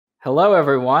Hello,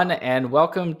 everyone, and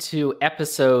welcome to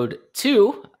episode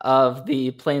 2 of the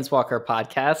Planeswalker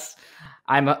podcast.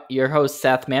 I'm your host,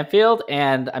 Seth Manfield,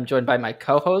 and I'm joined by my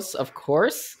co-hosts, of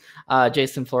course,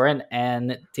 Jason Florin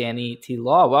and Danny T.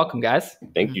 Law. Welcome, guys.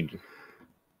 Thank you.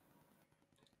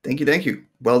 Thank you.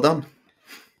 Well done.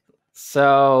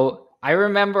 So I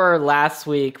remember last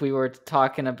week we were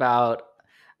talking about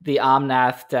the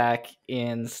Omnath deck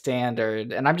in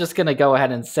Standard, and I'm just going to go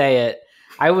ahead and say it.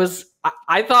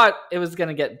 I thought it was going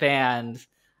to get banned.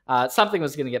 Something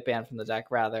was going to get banned from the deck,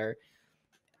 rather.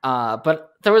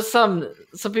 But there was some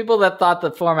people that thought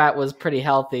the format was pretty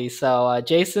healthy. So,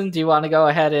 Jason, do you want to go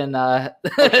ahead and? Okay,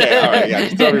 all right, yeah,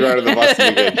 just throw me right on the bus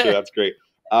again. Sure, that's great.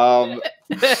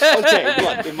 Okay,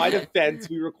 look, in my defense,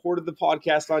 we recorded the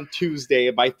podcast on Tuesday,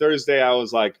 and by Thursday, I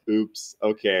was like, "Oops,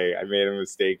 okay, I made a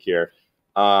mistake here."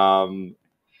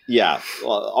 Yeah,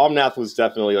 Omnath was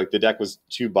definitely the deck was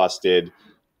too busted.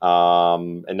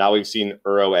 And now we've seen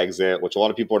Uro exit, which a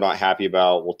lot of people are not happy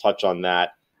about. We'll touch on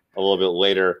that a little bit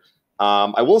later.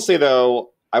 I will say,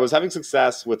 though, I was having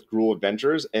success with Gruul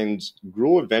Adventures, and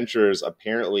Gruul Adventures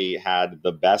apparently had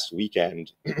the best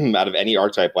weekend out of any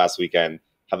archetype last weekend,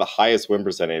 had the highest win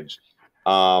percentage.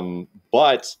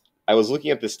 But I was looking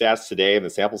at the stats today, and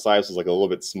the sample size was a little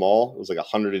bit small. It was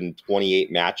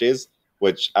 128 matches,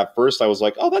 which at first I was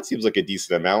like, oh, that seems like a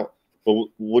decent amount. But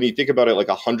when you think about it,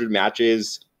 100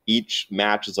 matches, each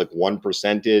match is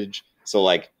 1%. So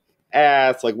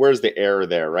it's where's the error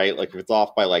there, right? If it's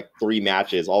off by 3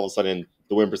 matches, all of a sudden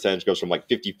the win percentage goes from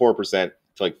 54%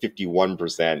 to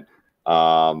 51%,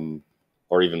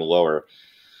 or even lower.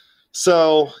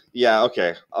 So yeah,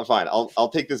 okay, I'm fine.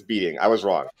 I'll take this beating. I was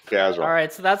wrong. Okay, I was wrong. All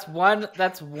right, so that's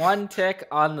one tick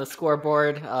on the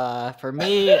scoreboard for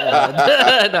me.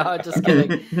 No, just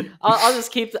kidding. I'll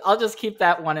just keep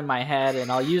that one in my head,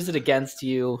 and I'll use it against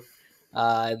you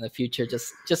in the future,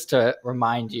 just to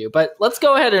remind you. But let's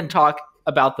go ahead and talk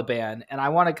about the ban, and I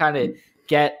want to kind of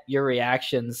get your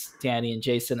reactions, Danny and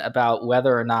Jason, about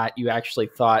whether or not you actually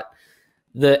thought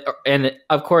and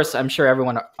of course, I'm sure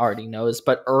everyone already knows,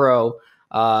 but Uro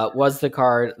was the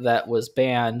card that was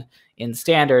banned in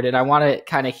Standard, and I want to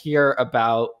kind of hear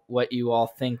about what you all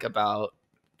think about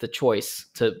the choice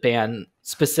to ban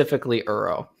specifically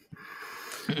Uro.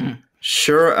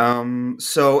 Sure.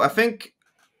 So I think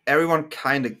everyone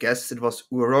kind of guessed it was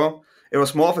Uro. It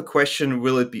was more of a question,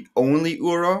 will it be only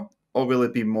Uro or will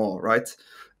it be more, right?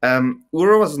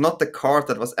 Uro was not the card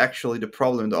that was actually the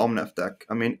problem in the Omnath deck.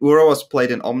 I mean, Uro was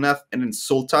played in Omnath and in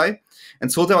Sultai,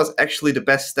 and Sultai was actually the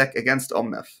best deck against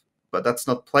Omnath, but that's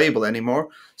not playable anymore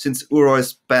since Uro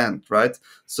is banned, right?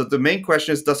 So the main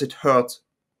question is, does it hurt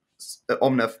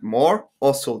Omnath more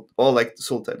or the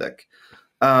Sultai deck?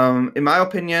 In my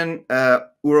opinion,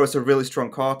 Uro is a really strong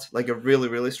card, a really,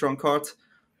 really strong card.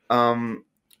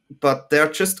 But they're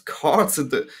just cards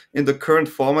in the current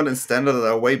format and Standard that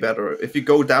are way better. If you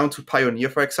go down to Pioneer,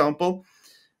 for example,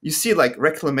 you see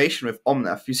Reclamation with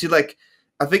Omnath. You see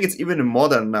I think it's even in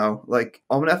Modern now.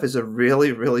 Omnath is a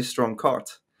really, really strong card.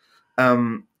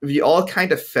 We all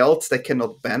kind of felt they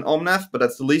cannot ban Omnath, but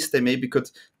at least they maybe could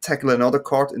tackle another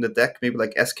card in the deck, maybe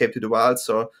Escape to the Wilds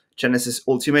or Genesis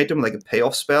Ultimatum, a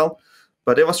payoff spell.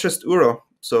 But it was just Uro.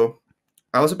 So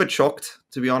I was a bit shocked,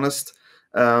 to be honest.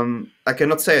 I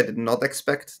cannot say I did not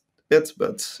expect it,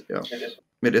 but yeah,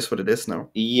 it is what it is now.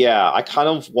 Yeah, I kind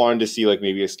of wanted to see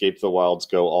maybe Escape to the Wilds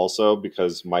go also,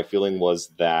 because my feeling was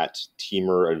that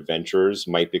Temur Adventures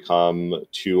might become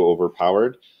too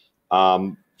overpowered.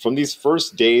 From these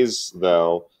first days,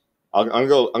 though, I'm gonna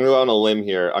go on a limb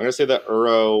here. I'm gonna say that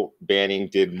Uro banning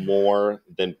did more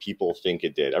than people think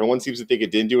it did. Everyone seems to think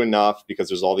it didn't do enough because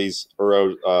there's all these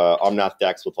Uro Omnath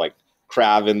decks with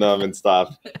Crab in them and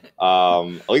stuff.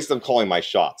 At least I'm calling my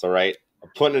shots, all right? I'm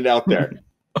putting it out there.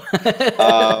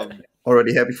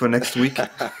 Already happy for next week.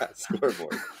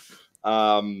 Scoreboard.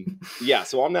 Yeah,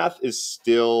 so Omnath is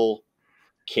still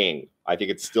king. I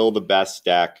think it's still the best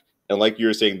deck. And like you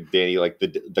were saying, Danny,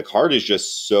 the card is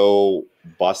just so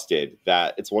busted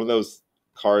that it's one of those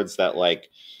cards that kind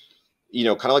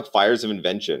of like Fires of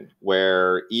Invention,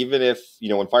 where even if,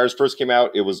 when Fires first came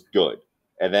out, it was good.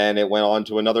 And then it went on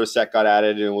to another set, got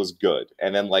added, and it was good.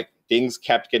 And then things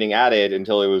kept getting added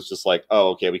until it was just oh,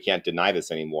 okay, we can't deny this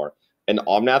anymore. And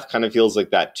Omnath kind of feels like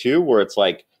that too, where it's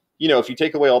if you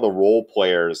take away all the role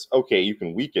players, okay, you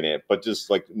can weaken it, but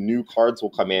just new cards will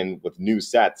come in with new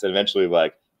sets, and eventually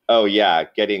oh yeah,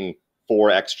 getting 4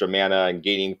 extra mana and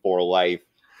gaining 4 life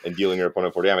and dealing your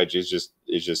opponent 4 damage is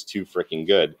just too freaking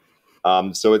good.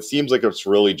 So it seems like it's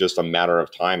really just a matter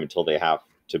of time until they have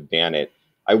to ban it.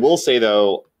 I will say,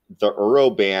 though, the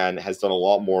Uro ban has done a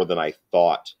lot more than I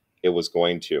thought it was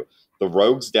going to. the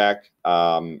Rogues deck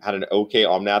had an okay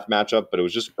Omnath matchup, but it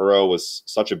was just Uro was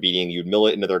such a beating. You'd mill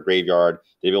it into their graveyard.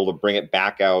 They'd be able to bring it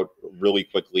back out really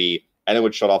quickly, and it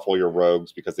would shut off all your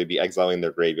Rogues because they'd be exiling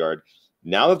their graveyard.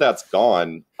 Now that that's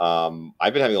gone,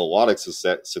 I've been having a lot of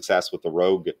success with the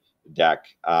Rogue deck.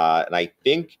 And I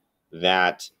think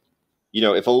that,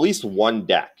 if at least one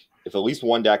deck,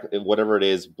 whatever it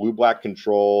is, blue-black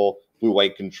control,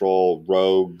 blue-white control,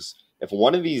 Rogues, if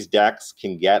one of these decks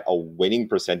can get a winning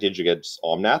percentage against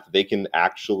Omnath, they can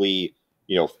actually,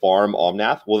 farm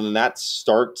Omnath, well, then that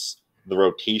starts the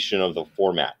rotation of the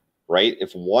format, right?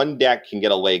 If one deck can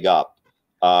get a leg up,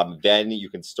 then you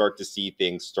can start to see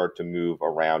things start to move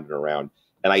around and around.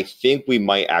 And I think we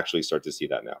might actually start to see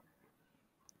that now.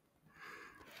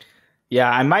 Yeah,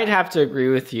 I might have to agree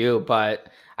with you, but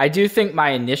I do think my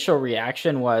initial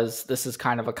reaction was this is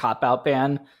kind of a cop-out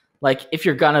ban. Like, if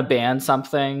you're going to ban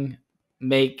something,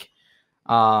 make,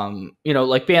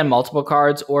 ban multiple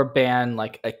cards or ban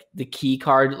the key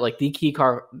card. Like, the key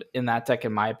card in that deck,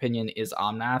 in my opinion, is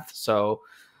Omnath. So,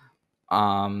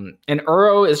 and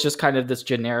Uro is just kind of this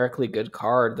generically good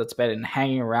card that's been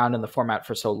hanging around in the format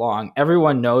for so long.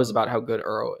 Everyone knows about how good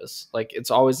Uro is. Like, it's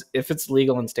always, if it's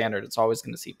legal and standard, it's always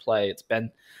going to see play.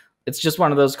 It's just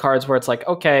one of those cards where it's like,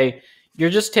 okay, you're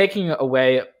just taking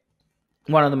away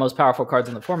one of the most powerful cards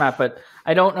in the format, but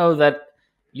I don't know that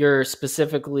you're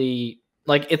specifically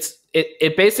like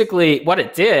it basically what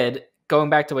it did, going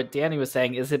back to what Danny was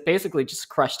saying, is it basically just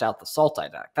crushed out the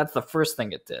Sultai deck. That's the first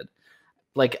thing it did.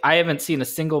 Like, I haven't seen a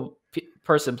single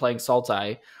person playing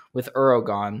Sultai with Uro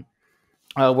gone,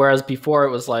 whereas before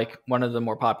it was like one of the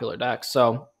more popular decks.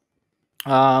 So,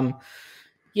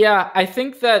 yeah, I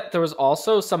think that there was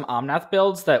also some Omnath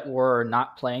builds that were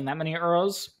not playing that many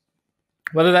Uros.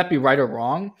 Whether that be right or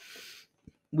wrong,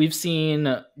 we've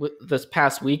seen this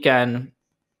past weekend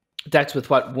decks with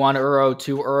 1 Uro,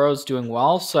 2 Uros doing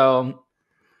well. So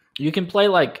you can play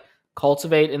like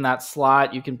Cultivate in that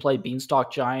slot. You can play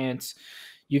Beanstalk Giants.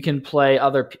 You can play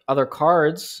other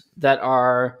cards that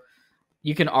are,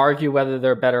 you can argue whether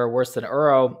they're better or worse than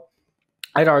Uro.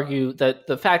 I'd argue that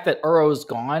the fact that Uro is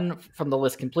gone from the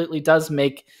list completely does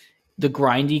make the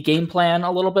grindy game plan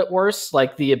a little bit worse,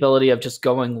 like the ability of just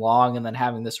going long and then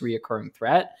having this reoccurring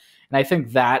threat. And I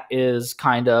think that is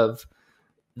kind of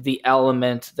the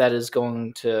element that is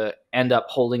going to end up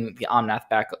holding the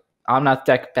Omnath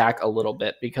deck back a little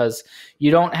bit, because you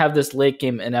don't have this late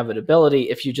game inevitability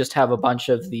if you just have a bunch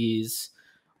of these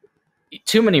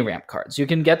too many ramp cards. You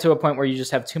can get to a point where you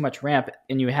just have too much ramp,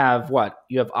 and you have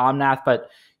Omnath, but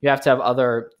you have to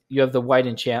have you have the white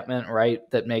enchantment, right,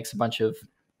 that makes a bunch of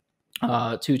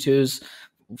 2/2s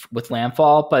with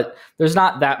landfall, but there's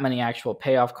not that many actual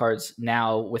payoff cards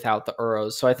now without the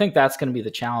Uros. So I think that's going to be the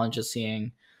challenge, of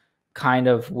seeing kind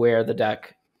of where the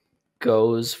deck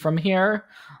goes from here.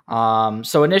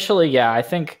 So initially, yeah, I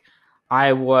think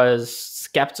I was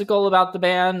skeptical about the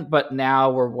ban, but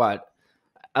now we're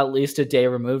at least a day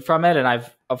removed from it. And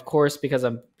I've, of course, because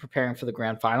I'm preparing for the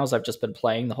grand finals, I've just been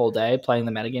playing the whole day, playing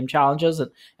the metagame challenges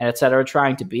and et cetera,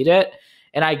 trying to beat it.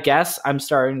 And I guess I'm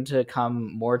starting to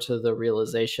come more to the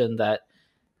realization that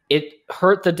it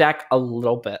hurt the deck a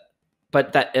little bit,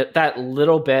 but that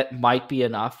little bit might be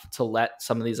enough to let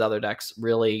some of these other decks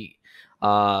really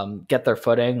get their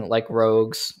footing, like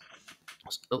Rogues,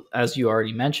 as you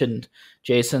already mentioned,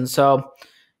 Jason. So,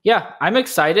 yeah, I'm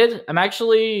excited. I'm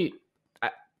actually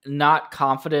not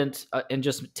confident in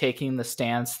just taking the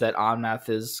stance that Omnath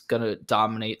is going to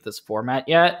dominate this format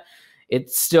yet. It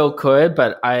still could,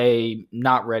 but I'm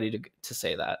not ready to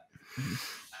say that.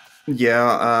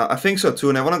 Yeah, I think so too.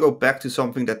 And I want to go back to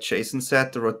something that Jason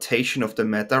said, the rotation of the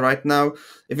meta right now.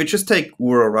 If you just take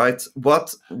Uro, right,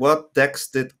 what decks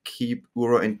did keep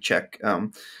Uro in check?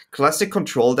 Classic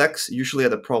control decks usually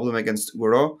had a problem against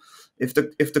Uro. If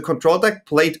the control deck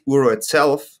played Uro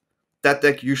itself, that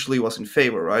deck usually was in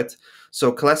favor, right?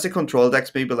 So classic control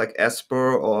decks, maybe like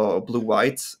Esper or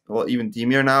Blue-White or even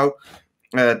Dimir now,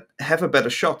 have a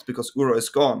better shot because Uro is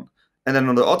gone. And then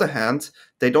on the other hand,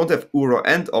 they don't have Uro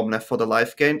and Omnath for the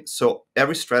life gain, so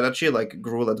every strategy like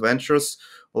Gruul Adventures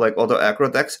or like other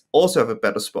aggro decks also have a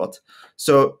better spot.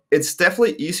 So it's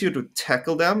definitely easier to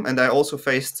tackle them, and I also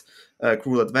faced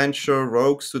Gruul Adventure,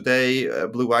 Rogues today,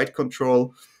 Blue-White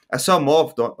Control. I saw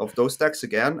more of those decks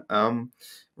again.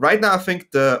 Right now, I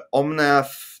think the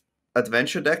Omnath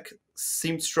Adventure deck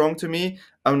seems strong to me.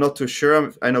 I'm not too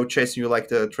sure. I know, Jason, you like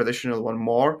the traditional one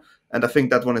more, and I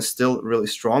think that one is still really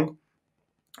strong.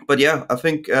 But yeah, I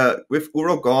think with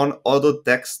Uro gone, other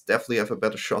decks definitely have a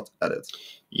better shot at it.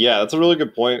 Yeah, that's a really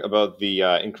good point about the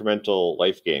incremental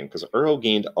life gain, because Uro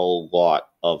gained a lot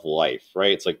of life,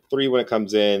 right? It's like 3 when it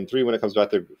comes in, 3 when it comes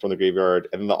back from the graveyard,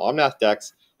 and then the Omnath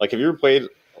decks. Like, have you ever played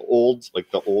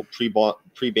the old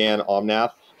pre-ban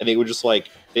Omnath, and they would just like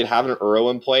they'd have an Uro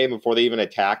in play, and before they even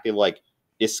attack, they'd like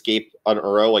escape an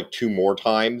Uro like 2 more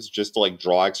times just to like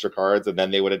draw extra cards, and then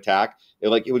they would attack. It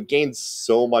would gain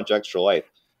so much extra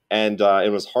life, and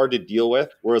it was hard to deal with.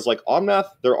 Whereas like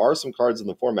Omnath, there are some cards in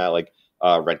the format like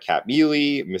Red Cat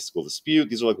Melee, Mystical Dispute.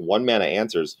 These are like 1-mana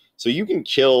answers. So you can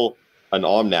kill an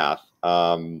Omnath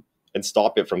and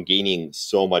stop it from gaining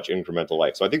so much incremental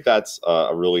life. So I think that's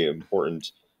a really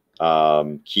important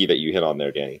key that you hit on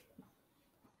there, Danny.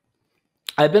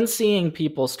 I've been seeing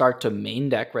people start to main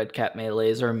deck Red Cat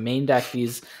Melees or main deck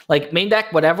these, like main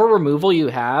deck whatever removal you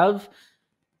have,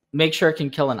 make sure it can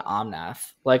kill an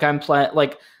Omnath. Like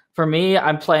for me,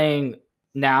 I'm playing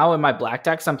now in my black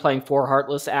decks, I'm playing 4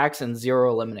 Heartless Axe and 0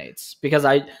 Eliminates because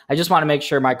I just want to make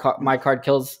sure my card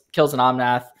kills an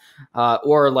Omnath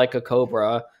or like a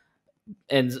Cobra,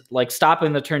 and like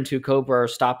stopping the turn 2 Cobra or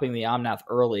stopping the Omnath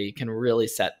early can really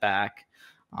set back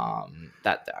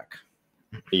that deck.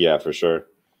 Yeah, for sure.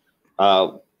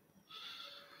 Have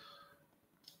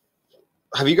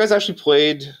you guys actually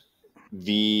played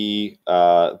the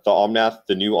Omnath,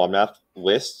 the new Omnath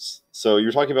lists? So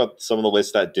you're talking about some of the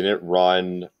lists that didn't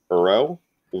run Uro.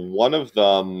 One of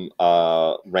them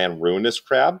ran Ruinous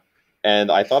Crab,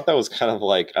 and I thought that was kind of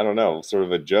like, I don't know, sort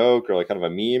of a joke or like kind of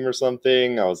a meme or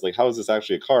something. I was like, how is this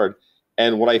actually a card?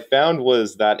 And what I found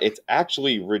was that it's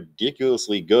actually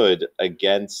ridiculously good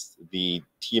against the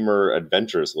Temur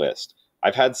Adventures list.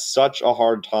 I've had such a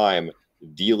hard time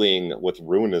dealing with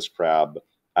Ruinous Crab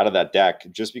out of that deck,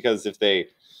 just because if they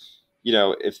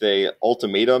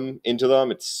ultimatum into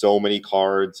them, it's so many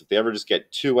cards. If they ever just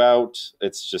get 2 out,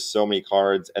 it's just so many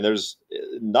cards. And there's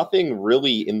nothing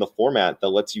really in the format that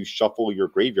lets you shuffle your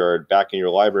graveyard back in your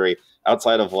library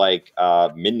outside of like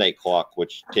Midnight Clock,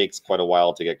 which takes quite a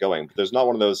while to get going. But there's not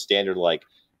one of those standard like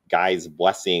Guy's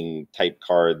Blessing type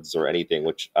cards or anything,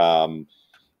 which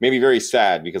made me very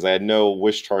sad because I had no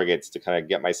wish targets to kind of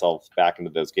get myself back into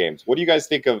those games. What do you guys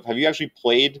think of? Have you actually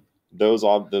played those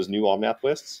new Omnath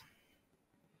lists?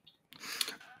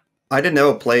 I didn't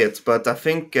ever play it, but I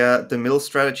think the mill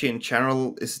strategy in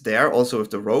general is there also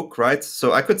with the rogue, right?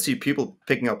 So I could see people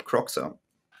picking up Kroxa.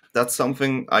 That's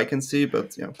something I can see,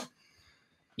 but yeah.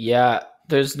 Yeah,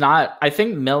 there's not. I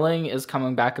think milling is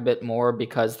coming back a bit more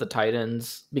because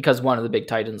because one of the big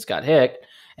Titans got hit.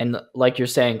 And like you're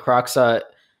saying, Kroxa,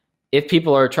 if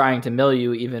people are trying to mill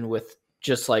you, even with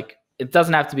just like, it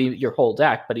doesn't have to be your whole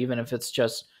deck, but even if it's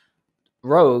just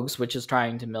rogues, which is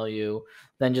trying to mill you,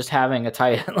 then just having a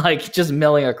Titan, like just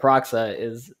milling a Kroxa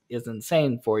is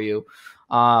insane for you.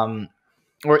 Or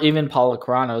even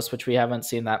Polychronos, which we haven't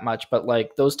seen that much, but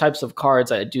like those types of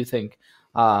cards, I do think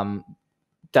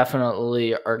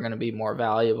definitely are going to be more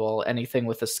valuable. Anything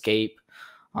with escape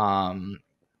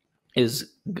has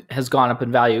gone up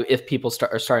in value if people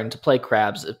are starting to play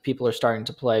crabs, if people are starting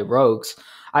to play rogues.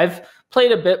 I've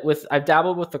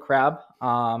dabbled with the crab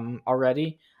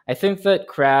already. I think that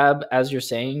crab, as you're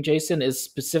saying, Jason, is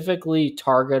specifically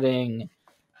targeting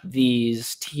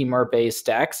these Temur-based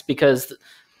decks because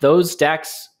those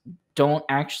decks don't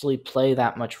actually play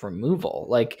that much removal.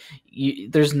 Like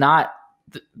there's the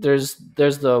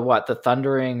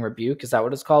Thundering Rebuke, is that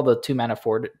what it's called? The 2-mana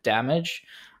 4 damage.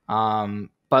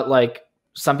 But like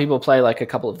some people play like a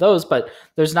couple of those, but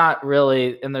there's not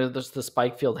really, and there's the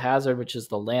Spikefield Hazard, which is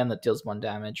the land that deals 1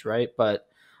 damage, right? But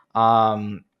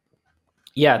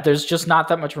yeah, there's just not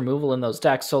that much removal in those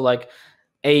decks. So like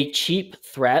a cheap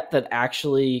threat that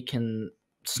actually can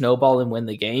snowball and win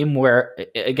the game, where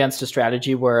against a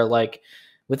strategy where like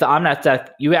with the Omnath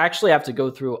deck, you actually have to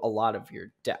go through a lot of your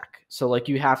deck. So like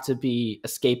you have to be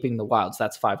escaping the wilds.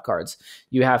 That's 5 cards.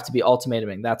 You have to be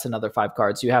ultimatuming. That's another 5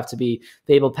 cards. You have to be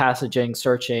Fabled Passaging,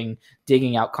 searching,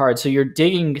 digging out cards. So you're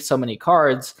digging so many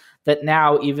cards that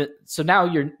now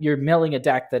you're milling a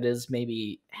deck that is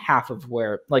maybe half of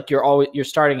where, like you're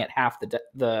starting at half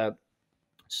the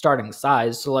starting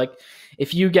size. So like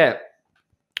if you get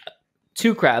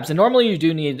 2 crabs, and normally you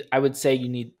do need, I would say you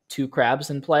need 2 crabs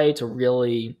in play to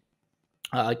really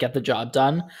get the job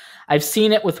done. I've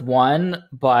seen it with 1,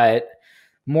 but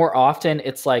more often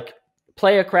it's like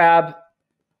play a crab,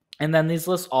 and then these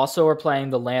lists also are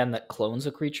playing the land that clones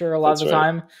a creature a lot of the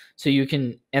time. So you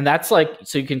can, and that's like,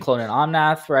 so you can clone an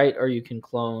Omnath, right? Or you can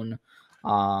clone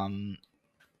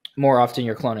more often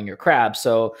you're cloning your crab.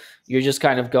 So you're just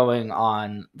kind of going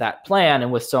on that plan,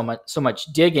 and with so much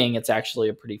digging, it's actually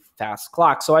a pretty fast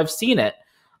clock. So I've seen it,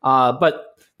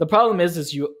 but the problem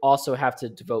is you also have to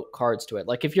devote cards to it.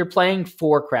 Like if you're playing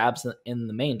 4 crabs in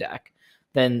the main deck,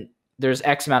 then there's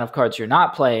X amount of cards you're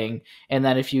not playing, and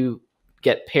then if you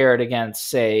get paired against,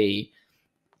 say,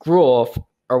 Gruul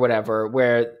or whatever,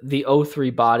 where the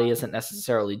O3 body isn't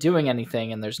necessarily doing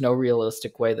anything and there's no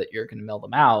realistic way that you're going to mill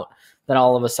them out, then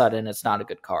all of a sudden it's not a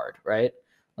good card, right?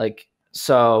 Like,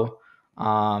 so,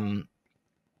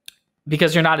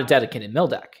 because you're not a dedicated mill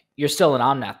deck, you're still an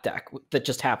Omnath deck that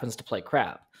just happens to play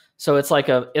crab. So it's like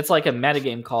a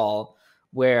metagame call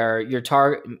where your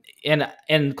target,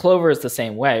 and Clover is the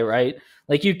same way, right?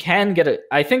 Like you can get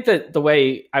I think that the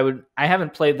way I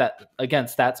haven't played that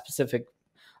against that specific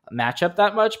matchup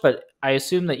that much, but I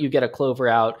assume that you get a Clover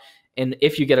out, and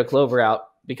if you get a Clover out,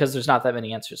 because there's not that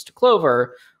many answers to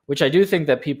Clover, which I do think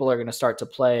that people are going to start to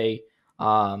play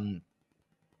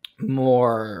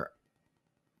more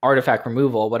artifact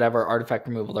removal, whatever artifact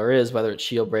removal there is, whether it's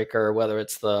Shield Breaker, whether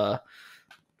it's the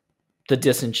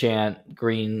Disenchant,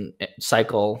 Green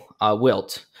Cycle,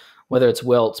 Wilt, whether it's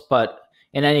Wilt. But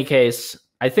in any case,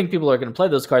 I think people are going to play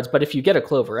those cards. But if you get a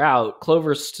Clover out,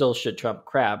 Clover still should trump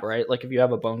Crab, right? Like if you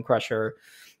have a Bone Crusher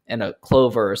and a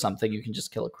Clover or something, you can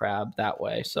just kill a Crab that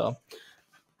way. So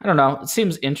I don't know. It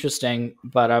seems interesting,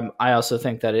 but I also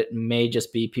think that it may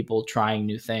just be people trying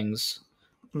new things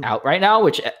out right now,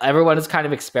 which everyone is kind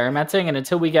of experimenting. And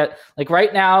until we get, like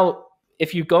right now,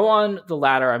 if you go on the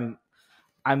ladder,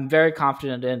 I'm very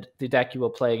confident in the deck you will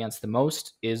play against the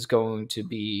most is going to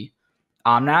be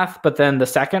Omnath, but then the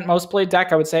second most played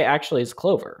deck I would say actually is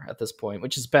Clover at this point,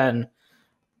 which has been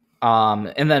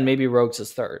and then maybe Rogues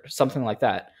is third, something like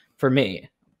that for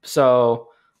me. So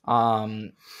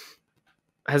has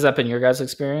that been your guys'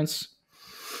 experience?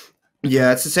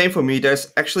 Yeah, it's the same for me.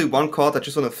 There's actually one card I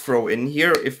just want to throw in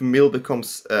here if mill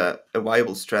becomes a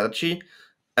viable strategy,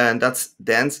 and that's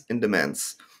Dance in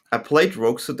Demands. I played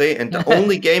Rogues today, and the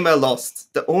only game I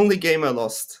lost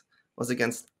was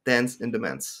against Dance in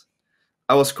Demands.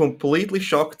 I was completely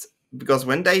shocked because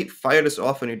when they fire this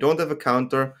off and you don't have a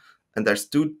counter, and there's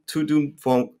two Doom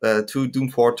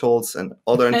Portals and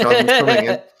other enchantments coming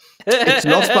in, it's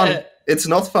not fun. It's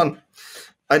not fun.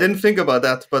 I didn't think about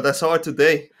that, but I saw it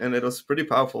today, and it was pretty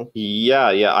powerful. Yeah,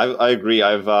 I agree.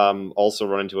 I've also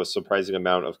run into a surprising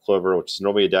amount of Clover, which is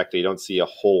normally a deck that you don't see a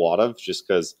whole lot of, just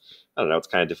because, I don't know, it's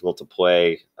kind of difficult to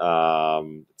play.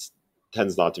 It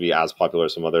tends not to be as popular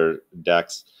as some other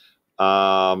decks.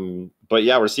 But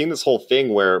yeah, we're seeing this whole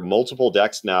thing where multiple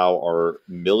decks now are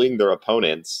milling their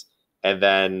opponents, and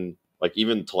then like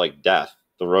even to like death.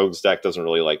 The Rogues deck doesn't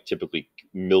really like typically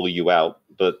mill you out,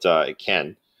 but it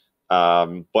can.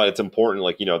 But it's important,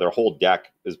 like, you know, their whole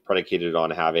deck is predicated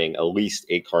on having at least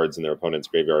 8 cards in their opponent's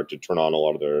graveyard to turn on a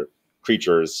lot of their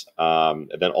creatures, and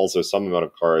then also some amount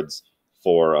of cards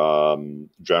for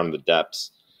Drown in the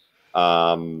Depths.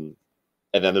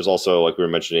 And then there's also, like we were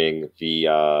mentioning, the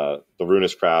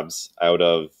Runous Crabs out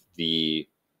of the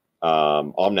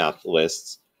Omnath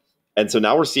lists. And so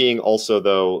now we're seeing also,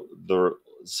 though,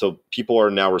 so people are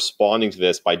now responding to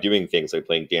this by doing things like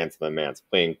playing Dance in the Demands,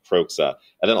 playing Kroxa,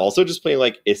 and then also just playing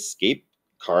like escape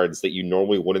cards that you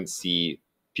normally wouldn't see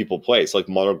people play. So like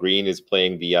Mono Green is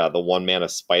playing the 1-mana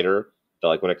Spider that,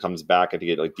 like, when it comes back, I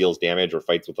think it like deals damage or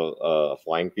fights with a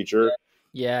flying creature.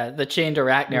 Yeah, the Chained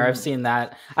Arachner, I've seen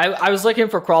that. I was looking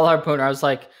for Crawl Harpooner. I was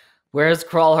like, where's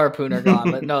Crawl Harpooner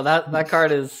gone? But no, that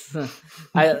card is...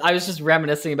 I was just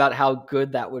reminiscing about how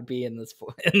good that would be in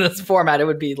this format. It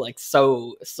would be like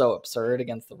so absurd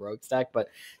against the Rogues deck. But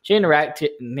Chained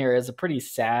Arachner is a pretty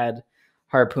sad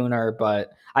Harpooner.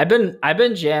 But I've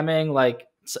been jamming, like,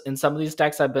 in some of these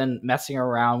decks. I've been messing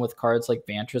around with cards like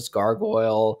Vantress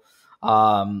Gargoyle,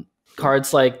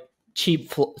 cards like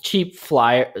cheap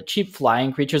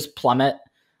flying creatures. Plummet.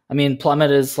 I mean,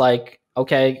 Plummet is like,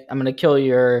 okay, I'm gonna kill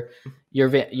your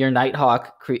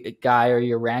Nighthawk guy or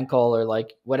your Rankle or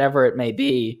like whatever it may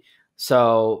be.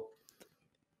 So,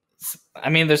 I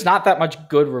mean, there's not that much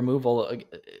good removal.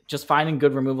 Just finding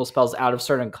good removal spells out of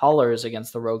certain colors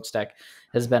against the Rogues deck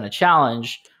has been a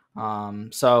challenge.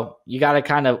 So you got to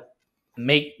kind of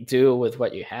make do with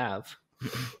what you have.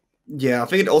 Yeah, I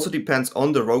think it also depends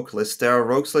on the rogue list. There are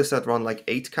rogues lists that run like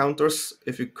 8 counters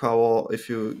if you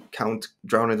count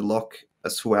Drown in the Loch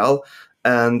as well.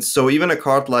 And so even a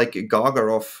card like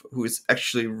Gargaroth, who is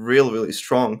actually really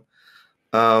strong,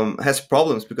 has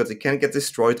problems because it can get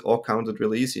destroyed or countered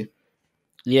really easy.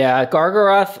 Yeah,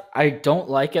 Gargaroth, I don't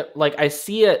like it. Like, I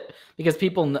see it because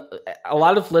a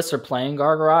lot of lists are playing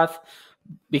Gargaroth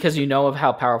because you know of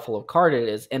how powerful a card it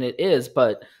is, and it is,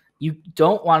 but you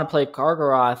don't want to play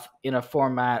Kargaroth in a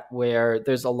format where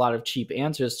there's a lot of cheap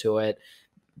answers to it,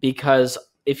 because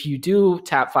if you do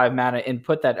tap 5 mana and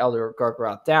put that Elder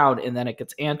Gargaroth down, and then it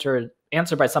gets answered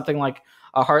by something like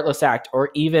a Heartless Act,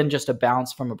 or even just a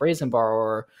bounce from a Brazen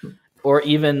Borrower, or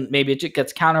even maybe it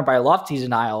gets countered by Lofty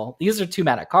Denial. These are 2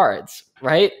 mana cards,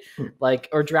 right? Like,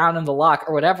 or Drown in the Lock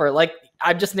or whatever. Like,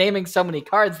 I'm just naming so many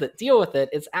cards that deal with it.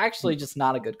 It's actually just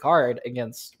not a good card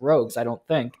against rogues, I don't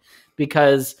think,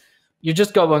 because you're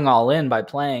just going all in by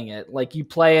playing it. Like, you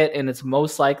play it and it's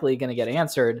most likely going to get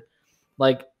answered.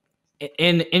 Like,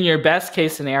 in your best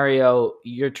case scenario,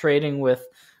 you're trading with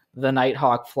the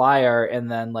Nighthawk Flyer and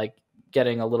then like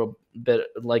getting a little bit,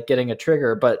 like getting a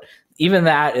trigger, but even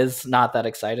that is not that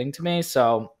exciting to me.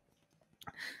 So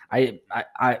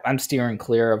I'm steering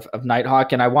clear of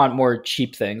Nighthawk, and I want more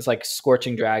cheap things like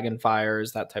Scorching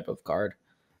Dragonfires, that type of card.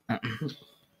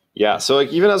 Yeah, so like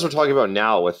even as we're talking about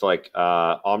now with like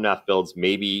Omnath builds,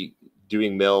 maybe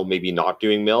doing mill, maybe not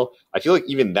doing mill, I feel like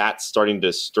even that's starting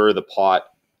to stir the pot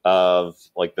of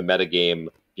like the metagame,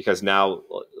 because now,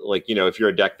 like, you know, if you're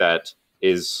a deck that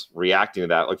is reacting to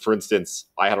that, like for instance,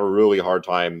 I had a really hard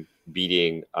time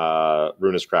beating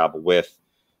Runus Crab with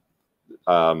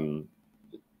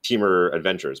Teamer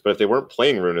Adventures, but if they weren't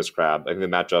playing Runus Crab, I think the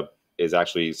matchup is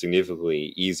actually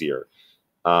significantly easier.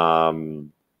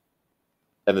 And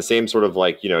the same sort of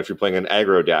like, you know, if you're playing an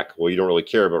aggro deck, well, you don't really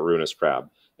care about Runus Crab.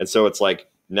 And so it's like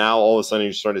now all of a sudden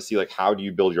you're starting to see like, how do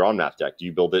you build your Omnath deck? Do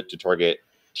you build it to target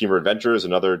Teamer Adventures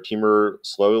and other Teamer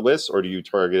slow lists, or do you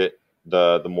target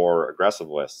the more aggressive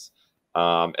lists?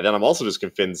 And then I'm also just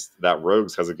convinced that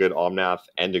Rogues has a good Omnath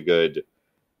and a good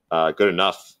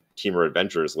enough Teamer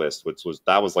Adventures list, which was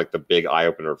like the big eye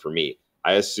opener for me.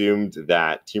 I assumed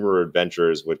that Teamer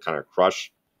Adventures would kind of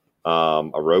crush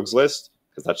a Rogues list,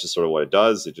 because that's just sort of what it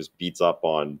does. It just beats up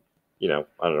on, you know,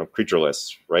 I don't know, creature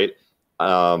lists, right?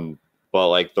 But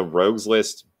like the Rogues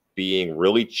list being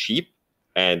really cheap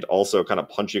and also kind of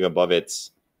punching above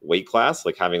its weight class,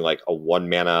 like having like a 1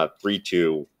 mana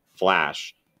 3/2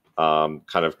 flash kind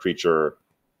of creature,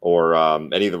 or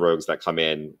any of the rogues that come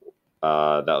in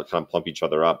that kind of plump each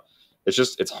other up.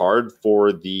 It's hard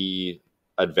for the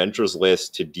Adventures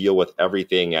list to deal with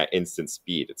everything at instant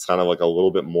speed. It's kind of like a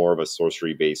little bit more of a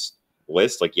sorcery based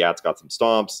list. Like, yeah, it's got some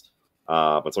stomps,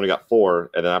 but it's only got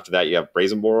 4. And then after that, you have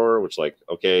Brazen Borer, which, like,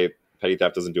 okay, Petty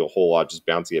Theft doesn't do a whole lot, just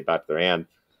bouncing it back to their hand.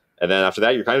 And then after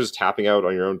that, you're kind of just tapping out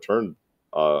on your own turn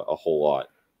a whole lot.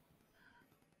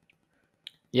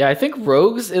 Yeah, I think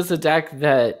Rogues is a deck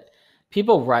that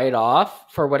people write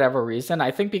off for whatever reason. I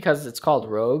think because it's called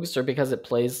Rogues, or because it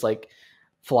plays like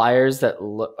flyers that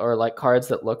look, or like cards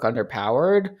that look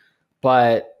underpowered,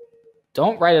 but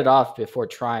don't write it off before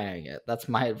trying it. That's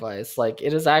my advice. Like,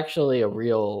 it is actually a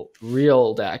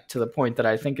real deck, to the point that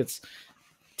I think it's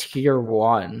tier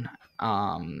 1.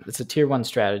 It's a tier 1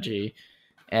 strategy,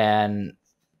 and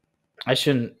I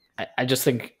just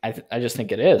think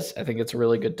it is. I think it's a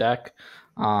really good deck.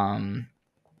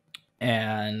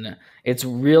 And it's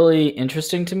really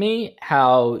interesting to me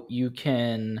how you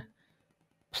can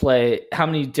play, how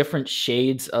many different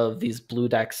shades of these blue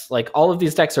decks. Like, all of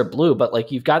these decks are blue, but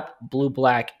like you've got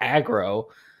blue-black aggro,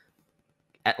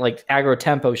 like aggro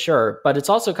tempo, sure, but it's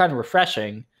also kind of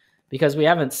refreshing because we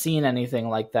haven't seen anything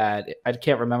like that. I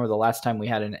can't remember the last time we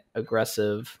had an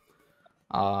aggressive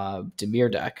Dimir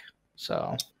deck,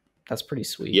 so that's pretty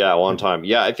sweet. Yeah, a long time.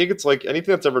 Yeah, I think it's like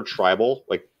anything that's ever tribal,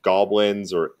 like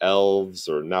goblins or elves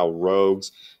or now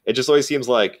rogues. It just always seems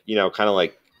like, you know, kind of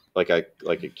like a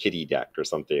kitty deck or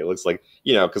something. It looks like,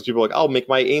 you know, because people are like, I'll make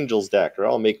my angels deck, or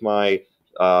I'll make my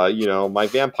my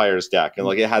vampires deck, and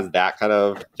like it has that kind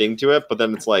of thing to it. But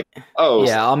then it's like, oh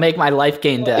yeah, I'll make my life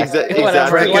gain deck. Exactly.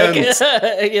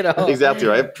 Like, you know, exactly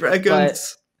right.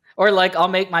 Dragons. Or like, I'll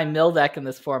make my mill deck in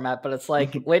this format, but it's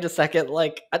like, wait a second,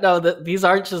 like, no, these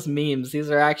aren't just memes;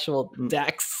 these are actual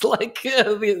decks. Like,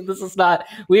 this is not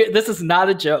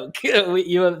a joke.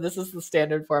 This is the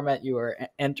standard format you are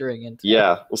entering into.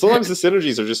 Yeah, well, sometimes the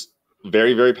synergies are just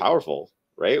very, very powerful,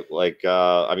 right? Like,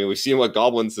 I mean, we've seen what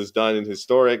Goblins has done in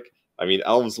Historic. I mean,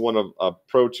 Elves won a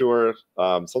Pro Tour.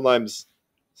 Sometimes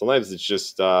it's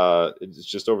just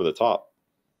over the top.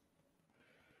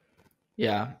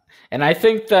 Yeah, and I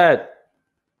think that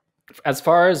as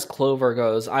far as Clover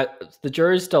goes, the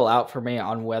jury's still out for me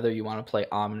on whether you want to play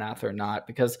Omnath or not,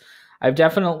 because I've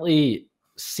definitely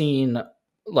seen,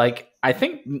 like, I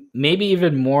think maybe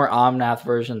even more Omnath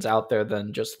versions out there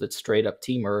than just the straight up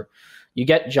Teamer. You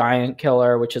get Giant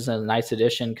Killer, which is a nice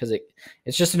addition because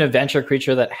it's just an adventure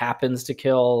creature that happens to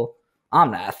kill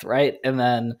Omnath, right? And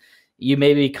then you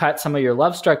maybe cut some of your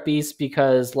Lovestruck Beast,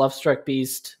 because Lovestruck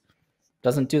Beast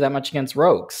doesn't do that much against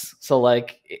rogues. So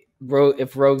like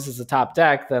if rogues is a top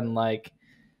deck, then like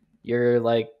you're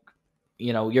like,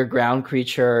 you know, your ground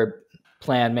creature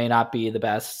plan may not be the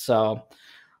best. So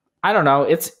I don't know.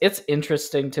 It's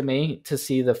interesting to me to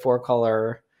see the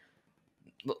 4-color,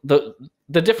 the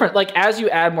different, like as you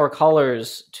add more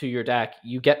colors to your deck,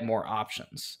 you get more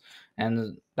options,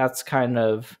 and that's kind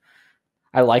of,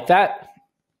 I like that.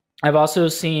 I've also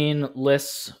seen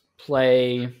lists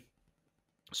play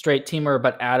straight Teamer,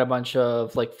 but add a bunch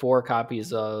of like 4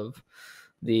 copies of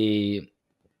the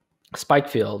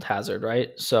Spikefield Hazard,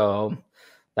 right? So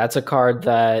that's a card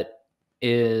that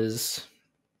has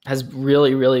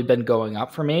really been going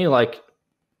up for me, like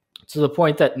to the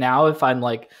point that now if I'm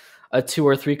like a 2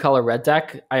 or 3 color red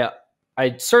deck,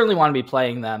 I certainly want to be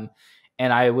playing them,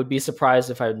 and I would be surprised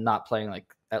if I'm not playing like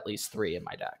at least 3 in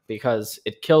my deck, because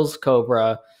it kills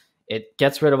Cobra, it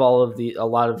gets rid of a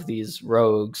lot of these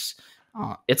rogues.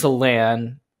 It's a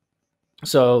land,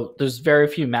 so there's very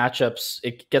few matchups.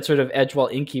 It gets rid of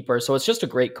Edgewell Innkeeper, so it's just a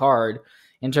great card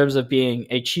in terms of being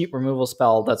a cheap removal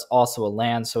spell that's also a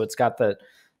land. So it's got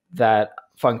that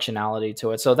functionality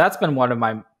to it. So that's been one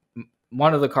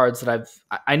of the cards that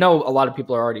I know a lot of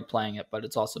people are already playing it, but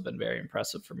it's also been very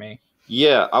impressive for me.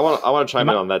 Yeah, I want to chime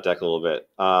in on that deck a little bit,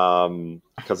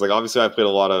 because like obviously I played a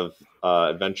lot of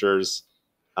adventures.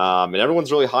 And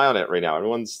everyone's really high on it right now.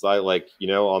 Everyone's like, you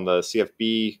know, on the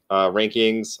CFB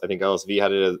rankings. I think LSV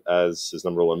had it as his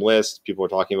number 1 list. People are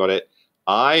talking about it.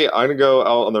 I'm going to go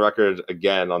out on the record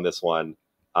again on this one.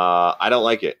 I don't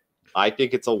like it. I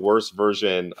think it's a worse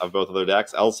version of both of their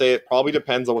decks. I'll say it probably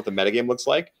depends on what the metagame looks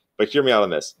like, but hear me out on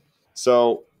this.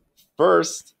 So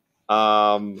first,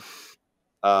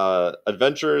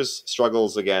 Adventures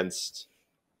struggles against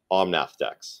Omnath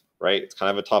decks, right? It's kind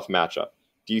of a tough matchup.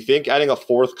 Do you think adding a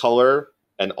 4th color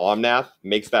and Omnath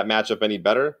makes that matchup any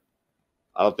better?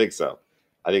 I don't think so.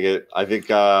 Okay,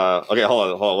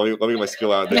 hold on. Let me get my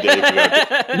skill out of the day.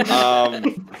 I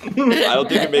don't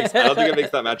think it makes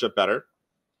that matchup better.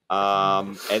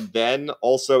 And then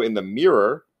also in the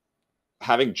mirror,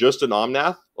 having just an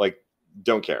Omnath, like,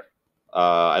 don't care.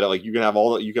 I don't like. You can have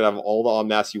all the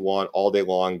Omnaths you want all day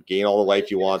long. Gain all the life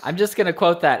you want. I'm just gonna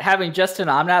quote that: having just an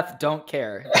Omnath, don't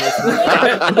care. That's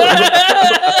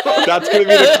gonna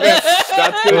be the clip.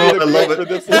 That's gonna be the clip for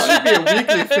this. This should be a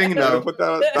weekly thing now. This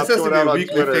has to be a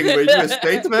weekly thing where you do a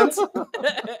statement.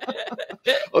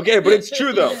 Okay, but it's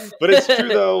true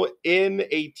though. In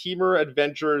a Teamer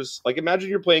Adventures, like imagine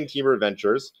you're playing Teamer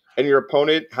Adventures and your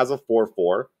opponent has a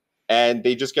 4/4, and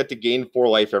they just get to gain 4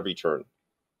 life every turn.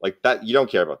 Like that, you don't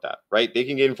care about that, right? They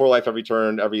can gain 4 life every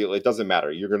turn. It doesn't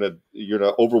matter. You're gonna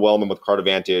overwhelm them with card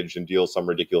advantage and deal some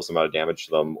ridiculous amount of damage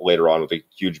to them later on with a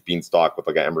huge beanstalk with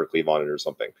like an Embercleave on it or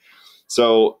something.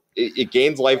 So it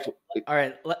gains life. All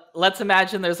right, let's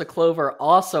imagine there's a Clover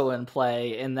also in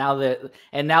play, and now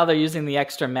they're using the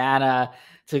extra mana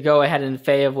to go ahead and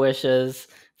Fae of Wishes.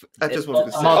 I just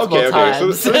wanted to say. Okay.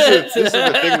 Times. So this is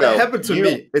the thing, though. It happened to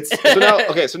me.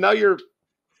 So now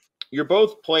you're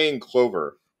both playing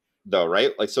Clover, though,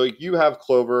 right? Like, so you have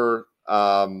Clover.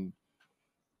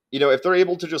 You know, if they're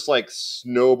able to just like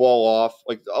snowball off,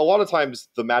 like a lot of times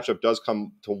the matchup does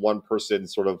come to one person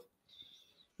sort of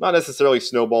not necessarily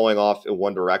snowballing off in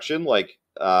one direction. Like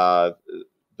the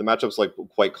matchup's like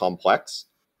quite complex.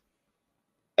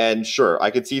 And sure, I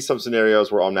could see some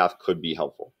scenarios where Omnath could be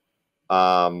helpful.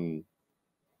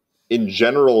 In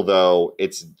general, though,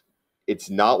 it's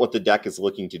not what the deck is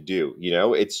looking to do. You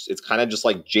know, it's kind of just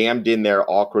like jammed in there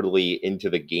awkwardly into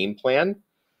the game plan.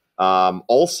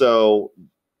 Also,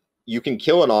 you can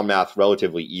kill an Omnath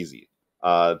relatively easy.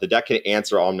 The deck can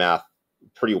answer Omnath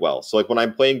pretty well. So like when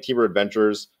I'm playing Teamer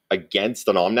Adventures against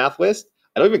an Omnath list,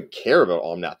 I don't even care about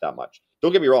Omnath that much.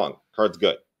 Don't get me wrong, card's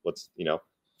good. Let's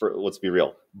be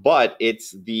real. But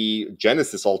it's the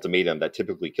Genesis Ultimatum that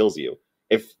typically kills you.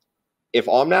 If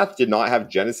Omnath did not have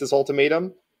Genesis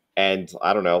Ultimatum, and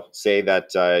I don't know, say that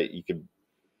you could,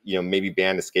 maybe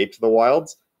ban Escape to the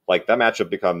Wilds, like that matchup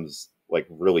becomes like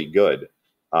really good,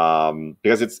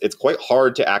 because it's quite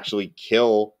hard to actually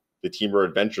kill the Teamer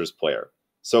Adventures player.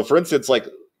 So, for instance, like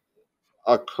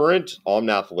a current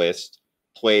Omnath list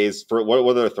plays for what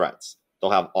are their threats?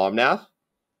 They'll have Omnath,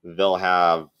 they'll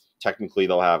have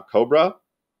Cobra,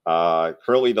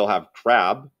 currently they'll have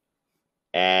Crab,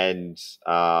 and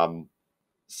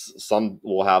some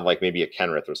will have like maybe a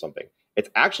Kenrith or something. It's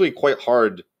actually quite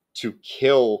hard to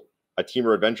kill a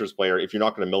Teamer Adventures player if you're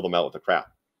not going to mill them out with a Crab.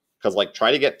 Because like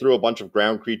try to get through a bunch of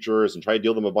ground creatures and try to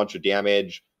deal them a bunch of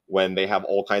damage when they have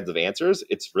all kinds of answers,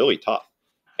 it's really tough.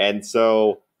 And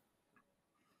so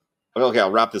Okay,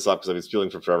 I'll wrap this up because I've been spewing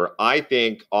for forever. I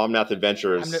think Omnath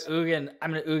Adventures. I'm gonna Ugin,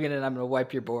 and I'm gonna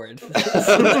wipe your board.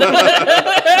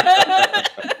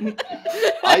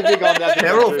 I think Omnath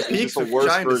Adventures is the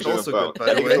worst version of both.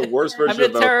 I think it's the worst version of both.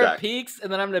 I'm gonna Terra Peaks,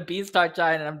 and then I'm gonna Beanstalk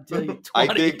Giant, and I'm dealing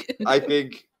 20.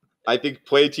 I think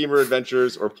play Temur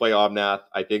Adventures or play Omnath.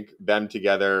 I think them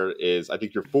together is. I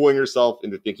think you're fooling yourself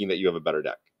into thinking that you have a better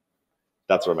deck.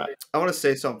 That's where I'm at. I want to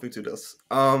say something to this.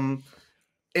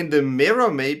 In the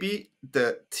mirror, maybe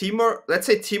the Temur, let's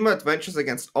say Temur Adventures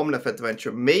against Omnath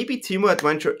Adventure. Maybe Temur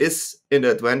Adventure is in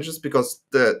the Adventures because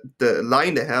the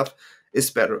line they have is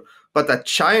better. But that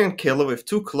Giant Killer with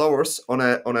 2 Clovers on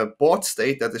a board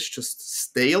state that is just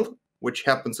stale, which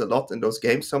happens a lot in those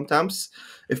games sometimes,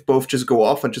 if both just go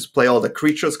off and just play all the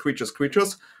creatures,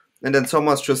 and then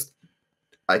someone's just,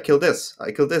 I kill this,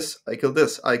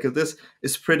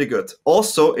 is pretty good.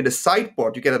 Also, in the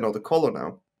sideboard, you get another color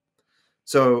now.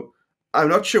 So I'm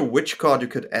not sure which card you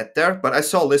could add there, but I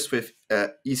saw a list with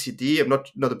ECD. I'm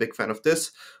not a big fan of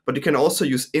this, but you can also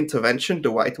use Intervention,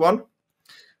 the white one.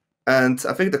 And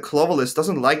I think the Clover list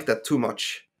doesn't like that too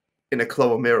much in a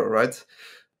Clover mirror, right?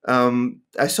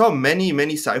 I saw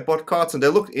many sideboard cards, and they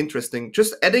look interesting.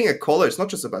 Just adding a color, it's not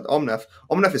just about Omnath.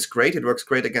 Omnath is great. It works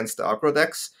great against the aggro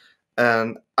decks.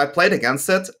 And I played against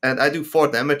it, and I do 4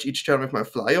 damage each turn with my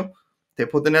Flyer. They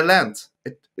put in a land.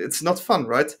 It's not fun,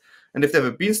 right? And if they have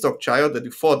a Beanstalk Giant, they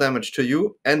do 4 damage to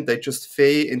you, and they just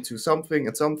fade into something,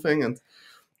 and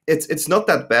it's not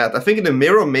that bad. I think in the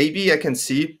mirror, maybe I can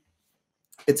see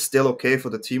it's still okay for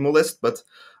the Temur list, but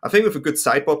I think with a good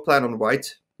sideboard plan on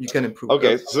white, you can improve.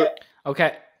 Okay,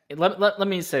 okay. Let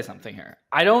me say something here.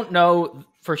 I don't know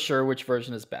for sure which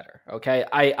version is better. Okay,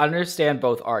 I understand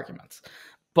both arguments,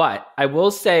 but I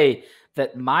will say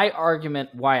that my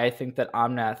argument why I think that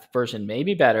Omnath version may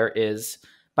be better is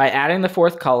by adding the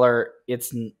 4th color.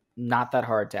 It's not that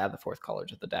hard to add the 4th color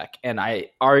to the deck, and I'd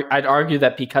argue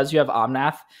that because you have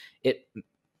Omnath, it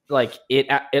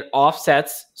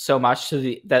offsets so much so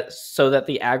that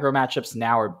the aggro matchups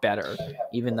now are better,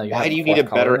 even though why do you need a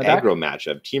better aggro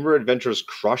matchup? Temur Adventures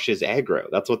crushes aggro.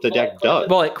 That's what the deck does.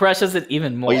 Well, it crushes it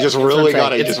even more. Well, you just really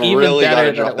got it. It's even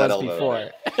better than it was before.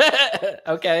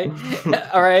 Okay,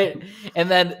 all right. And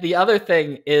then the other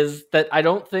thing is that I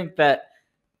don't think that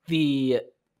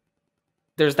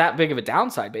there's that big of a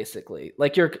downside. Basically,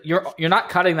 like you're not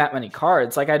cutting that many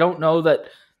cards. Like I don't know that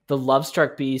the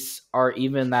Lovestruck Beasts are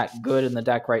even that good in the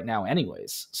deck right now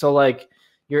anyways. So like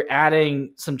you're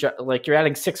adding 6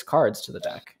 cards to the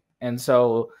deck. And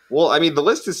so, well, I mean, the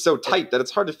list is so tight that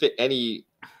it's hard to fit any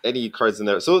cards in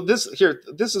there. So this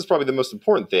is probably the most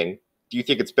important thing. Do you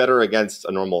think it's better against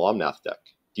a normal Omnath deck?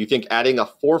 Do you think adding a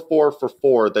 4/4 for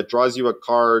 4 that draws you a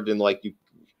card and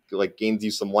gains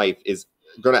you some life is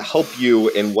going to help you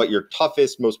in what your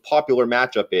toughest, most popular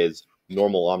matchup is,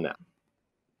 normal Omnath?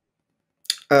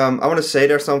 I want to say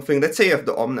there's something. Let's say you have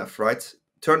the Omnath, right?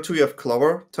 Turn 2 you have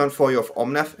Clover, turn 4 you have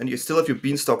Omnath, and you still have your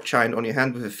Beanstalk Giant on your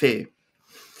hand with a Fae.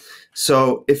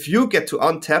 So if you get to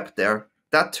untap there,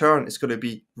 that turn is going to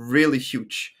be really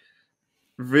huge.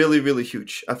 Really, really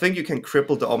huge. I think you can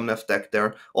cripple the Omnath deck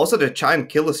there. Also, the Giant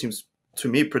Killer seems, to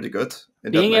me, pretty good.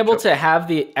 Being able to have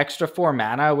the extra 4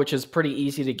 mana, which is pretty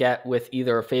easy to get with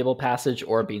either a Fable Passage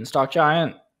or a Beanstalk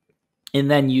Giant,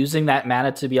 and then using that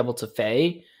mana to be able to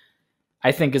Fae,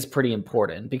 I think is pretty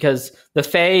important, because the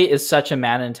Fae is such a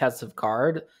mana-intensive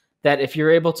card that if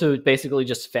you're able to basically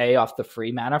just Fae off the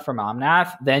free mana from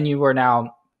Omnath, then you are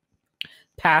now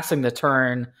passing the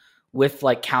turn with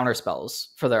like counter spells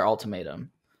for their ultimatum.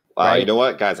 Right? You know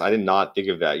what, guys? I did not think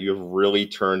of that. You have really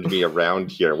turned me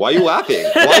around here. Why are you laughing?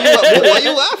 Why are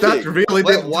you laughing? That really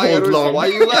didn't hold long. Why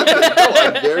are you laughing? No,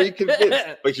 I'm very convinced.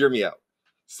 But hear me out.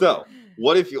 So,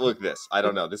 what if you look at this? I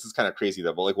don't know. This is kind of crazy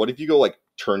though. But like, what if you go like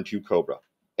turn 2 Cobra,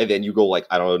 and then you go like,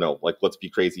 I don't know, like let's be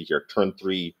crazy here. Turn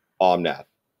 3 Omnath.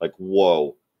 Like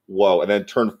whoa, and then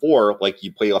turn 4, like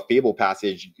you play a Fable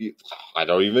Passage. I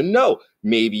don't even know.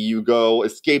 Maybe you go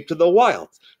Escape to the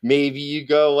Wilds. Maybe you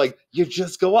go like you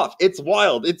just go off. It's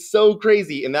wild. It's so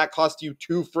crazy, and that costs you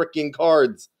 2 freaking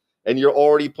cards, and you're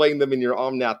already playing them in your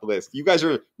Omnath list. You guys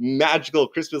are magical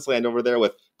Christmas land over there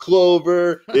with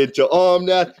Clover into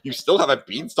Omnath. You still have a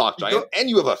Beanstalk Giant, and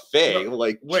you have a Fae.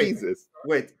 Like Jesus.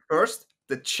 Wait. First,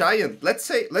 the Giant. Let's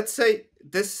say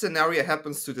this scenario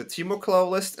happens to the Temur Clover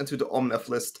list and to the Omnath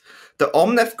list. The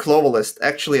Omnath Clover list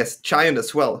actually has Giant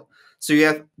as well. So you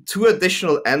have 2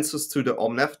 additional answers to the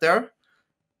Omnath there,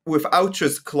 without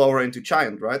just Clover into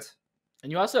Giant, right?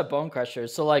 And you also have Bone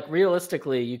Crushers, so like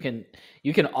realistically, you can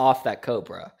off that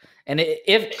Cobra, and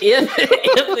if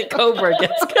the Cobra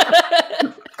gets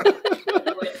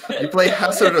You play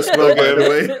Hazard as well, by the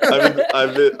way.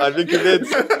 I've been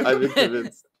convinced. I've been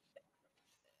convinced.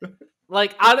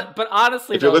 Like, but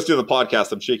honestly, if you're listening to the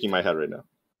podcast, I'm shaking my head right now.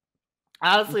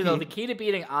 Honestly, though, the key to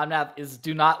beating Omnath is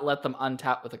do not let them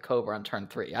untap with a Cobra on turn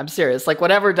 3. I'm serious. Like,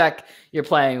 whatever deck you're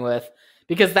playing with,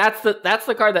 because that's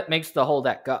the card that makes the whole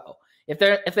deck go. If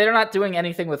they're not doing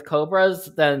anything with Cobras,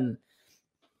 then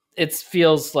it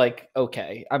feels like,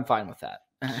 okay, I'm fine with that.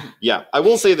 Yeah, I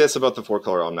will say this about the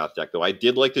 4-color Omnath deck, though. I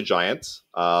did like the Giants,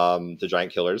 the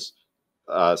Giant Killers.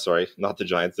 Sorry, not the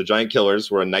Giants. The Giant Killers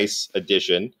were a nice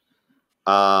addition.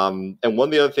 And one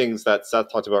of the other things that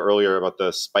Seth talked about earlier about the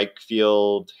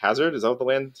Spikefield Hazard, is that what the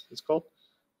land is called?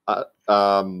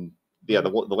 The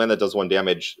land that does 1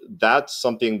 damage. That's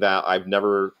something that I've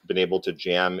never been able to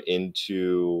jam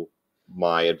into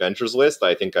my adventures list.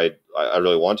 I think I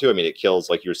really want to. I mean, it kills,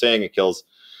 like you were saying, it kills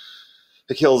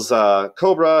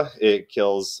Cobra, it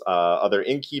kills other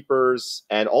innkeepers,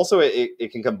 and also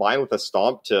it can combine with a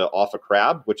stomp to off a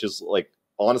crab, which is like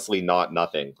honestly not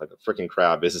nothing. Like a freaking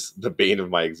crab is the bane of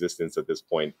my existence at this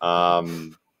point.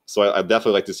 So I'd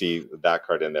definitely like to see that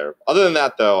card in there. Other than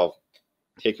that, though,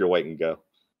 take your white and go.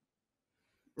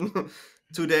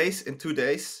 2 days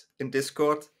in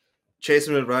Discord,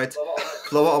 Jason will write,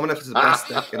 Clover Omnath is the best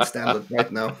deck in Standard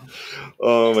right now.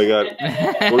 Oh my god,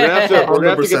 we're gonna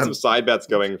have to get some side bets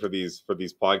going for these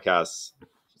podcasts,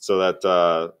 so that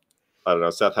I don't know,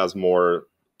 Seth has more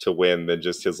to win than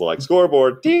just his like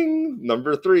scoreboard. Ding,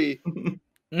 number 3.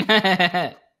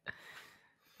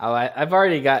 I've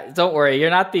already got. Don't worry, you're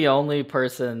not the only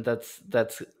person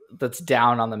that's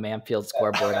down on the Manfield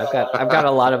scoreboard. I've got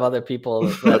a lot of other people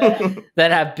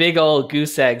that have big old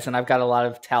goose eggs, and I've got a lot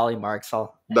of tally marks.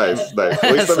 Nice. At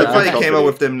least somebody came up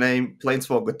with the name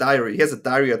Planeswalker Diary. He has a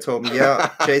diary at home.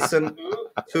 Yeah, Jason.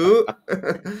 2.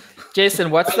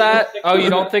 Jason, what's that? Oh, you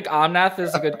don't think Omnath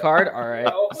is a good card? All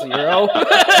right, 0.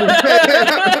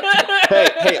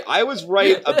 hey, I was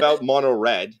right about mono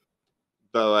red.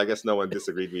 Though I guess no one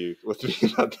disagreed with me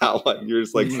about that one. You're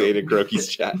just like saying in Croaky's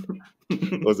chat.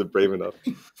 Wasn't brave enough.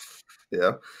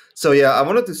 Yeah. So yeah, I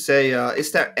wanted to say,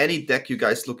 is there any deck you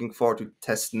guys looking forward to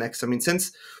test next? I mean,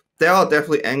 since there are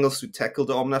definitely angles to tackle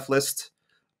the Omnath list.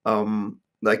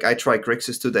 Like I tried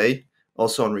Grixis today,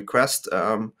 also on request.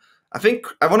 I think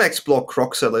I want to explore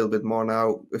Crocs a little bit more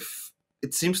now. If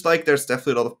it seems like there's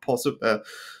definitely a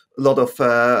lot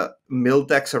of mill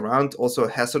decks around. Also,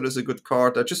 Hazard is a good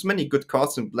card. There are just many good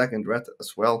cards in black and red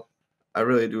as well. I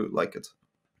really do like it.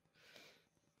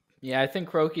 Yeah, I think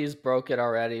Croaky's broke it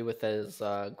already with his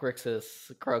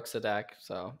Grixis Croxa deck.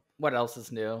 So what else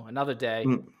is new? Another day.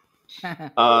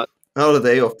 Another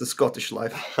day of the Scottish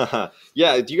life.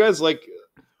 Yeah, do you guys like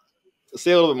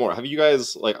say a little bit more? Have you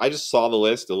guys like? I just saw the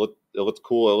list. It looked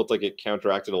cool. It looked like it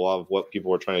counteracted a lot of what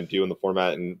people were trying to do in the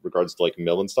format in regards to like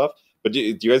mill and stuff. But do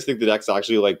you guys think the deck's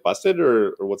actually like busted,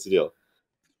 or what's the deal?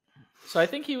 So I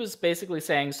think he was basically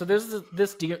saying, so there's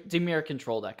this Dimir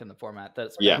control deck in the format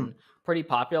that's been pretty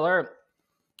popular.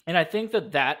 And I think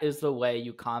that is the way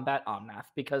you combat Omnath,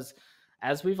 because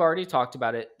as we've already talked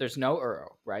about it, there's no Uro,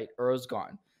 right? Uro's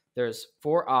gone. There's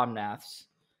 4 Omnaths.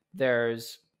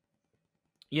 There's,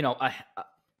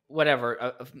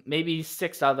 maybe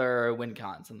 6 other win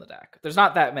cons in the deck. There's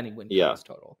not that many win cons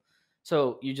total.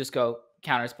 So you just go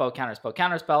counterspell, counterspell,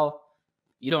 counterspell.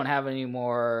 You don't have any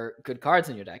more good cards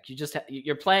in your deck.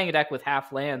 You're playing a deck with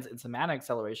half lands and some mana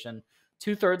acceleration.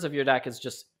 2/3 of your deck is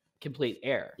just complete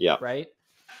air. Yeah. Right.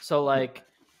 So like,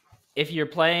 if you're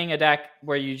playing a deck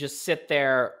where you just sit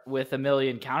there with a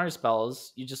million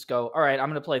counterspells, you just go, all right, I'm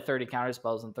going to play 30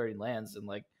 counterspells and 30 lands and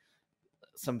like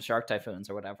some Shark Typhoons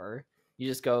or whatever. You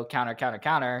just go counter, counter,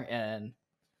 counter, and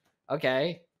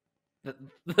okay.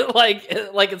 like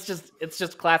it's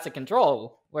just classic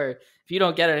control, where if you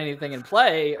don't get anything in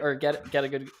play or get a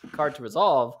good card to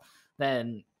resolve,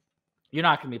 then you're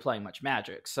not going to be playing much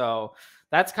Magic. So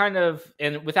that's kind of,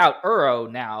 and without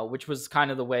Uro now, which was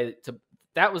kind of the way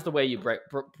that was the way you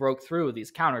broke through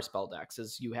these counterspell decks,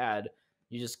 is you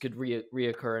just could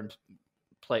reoccur and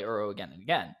play Uro again and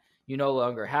again. You no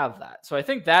longer have that. So I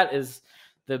think that is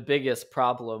the biggest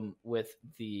problem with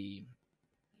the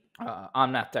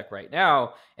Omnath deck right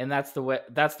now, and that's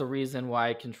the reason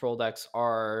why control decks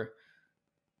are,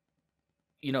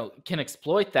 can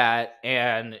exploit that,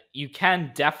 and you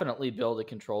can definitely build a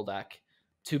control deck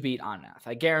to beat Omnath.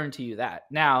 I guarantee you that.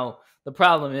 Now the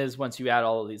problem is, once you add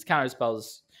all of these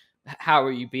counterspells, how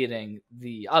are you beating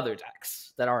the other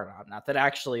decks that aren't Omnath, that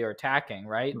actually are attacking,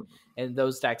 right? Mm-hmm. And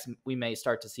those decks, we may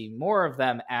start to see more of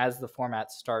them as the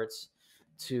format starts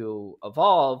to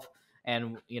evolve.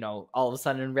 And, all of a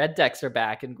sudden red decks are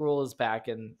back and Gruul is back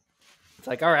and It's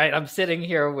like, all right, I'm sitting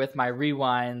here with my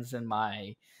rewinds and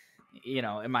my,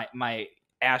 and my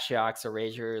Ashioks or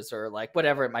Razors or like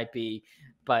whatever it might be,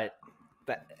 but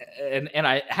and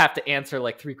I have to answer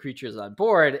like 3 creatures on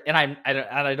board, and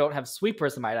I don't have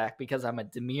sweepers in my deck because I'm a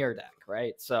Dimir deck,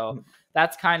 right? So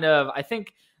that's kind of, I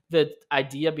think the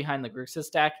idea behind the Grixis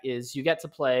deck is you get to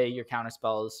play your counter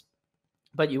spells,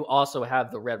 but you also have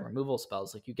the red removal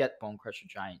spells. Like you get Bone Crusher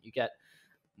Giant,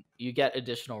 you get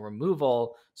additional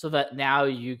removal, so that now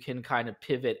you can kind of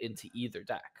pivot into either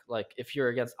deck. Like if you're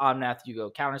against Omnath, you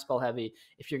go counterspell heavy.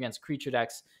 If you're against creature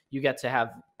decks, you get to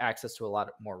have access to a lot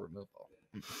more removal.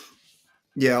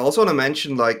 Yeah, I also want to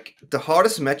mention, like, the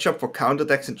hardest matchup for counter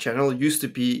decks in general used to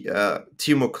be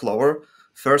Teemo Clover.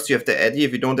 First, you have the Eddy.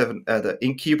 If you don't have the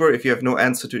Innkeeper, if you have no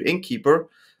answer to Innkeeper,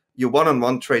 your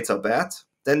one-on-one trades are bad.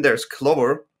 Then there's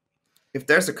Clover. If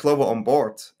there's a Clover on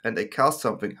board and they cast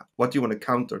something, what do you want to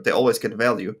counter? They always get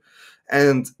value.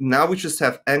 And now we just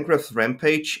have Angrath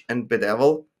Rampage and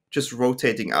Bedevil just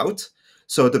rotating out.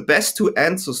 So the best 2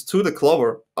 answers to the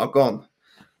Clover are gone.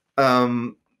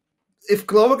 If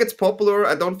Clover gets popular,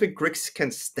 I don't think Grixis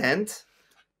can stand.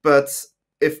 But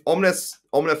if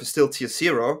Omnath is still tier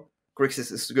 0,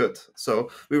 Grixis is good.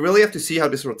 So we really have to see how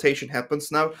this rotation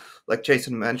happens now, like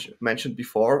Jason mentioned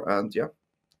before. And yeah,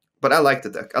 but I like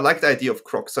the deck. I like the idea of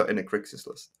Kroxa in a Grixis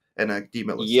list and a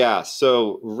Demon list. Yeah,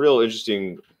 so real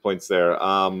interesting points there.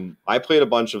 I played a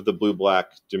bunch of the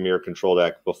blue-black Dimir control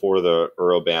deck before the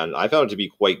Uro ban. I found it to be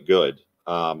quite good.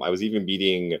 I was even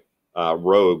beating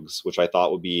Rogues, which I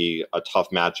thought would be a tough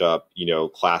matchup,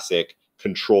 classic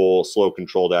slow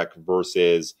control deck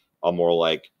versus a more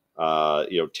like,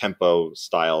 tempo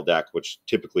style deck, which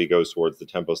typically goes towards the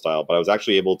tempo style. But I was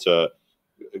actually able to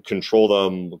control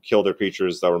them, kill their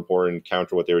creatures that were important,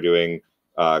 counter what they were doing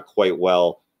quite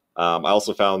well. I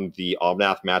also found the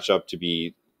Omnath matchup to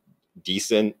be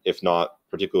decent, if not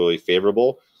particularly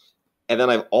favorable. And then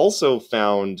I've also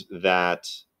found that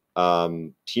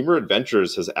Temur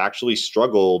Adventures has actually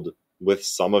struggled with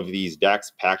some of these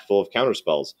decks packed full of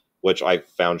counterspells, which I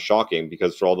found shocking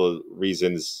because for all the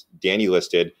reasons Danny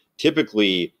listed,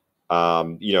 typically,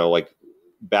 like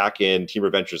back in Temur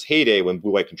Adventures' heyday when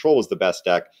Blue-White Control was the best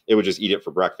deck, it would just eat it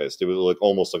for breakfast. It was like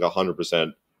almost like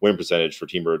 100% win percentage for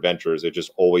Temur Adventures. It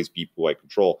just always beat Blue-White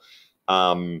Control.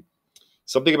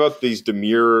 Something about these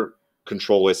Dimir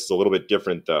control lists is a little bit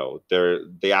different, though.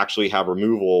 They actually have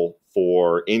removal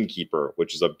for Innkeeper,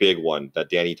 which is a big one that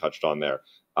Danny touched on there.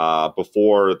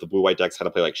 Before, the blue-white decks had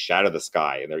to play like Shadow the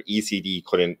Sky, and their ECD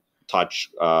couldn't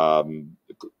touch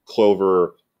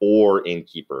Clover or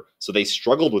Innkeeper. So they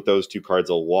struggled with those 2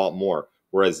 cards a lot more.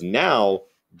 Whereas now,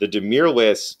 the Dimir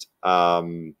list,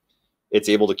 it's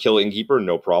able to kill Innkeeper,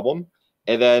 no problem.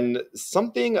 And then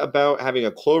something about having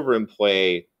a Clover in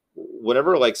play,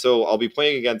 whenever, so I'll be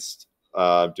playing against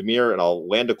Dimir, and I'll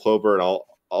land a Clover, and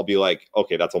I'll be like,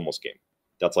 okay, that's almost game.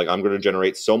 That's like, I'm going to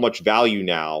generate so much value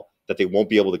now that they won't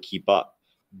be able to keep up.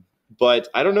 But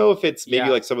I don't know if it's maybe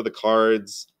like some of the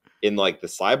cards in like the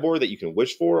sideboard that you can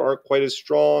wish for aren't quite as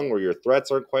strong, or your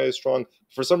threats aren't quite as strong.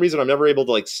 For some reason, I'm never able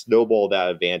to like snowball that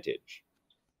advantage.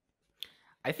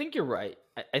 I think you're right.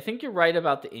 I think you're right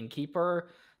about the Innkeeper.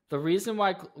 The reason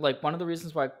why, one of the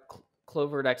reasons why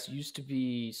Clover decks used to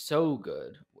be so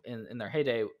good in their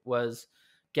heyday was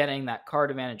getting that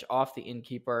card advantage off the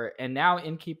Innkeeper. And now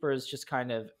Innkeeper is just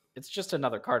kind of, it's just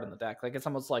another card in the deck. Like, it's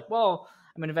almost like, well,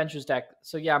 I'm an Adventures deck,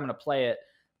 so yeah, I'm going to play it.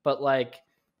 But like,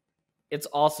 it's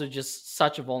also just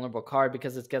such a vulnerable card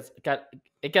because it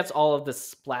gets all of the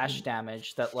splash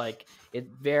damage that like it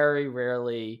very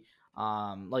rarely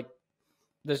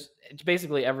there's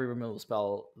basically every removal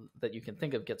spell that you can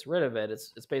think of gets rid of it.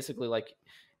 It's basically like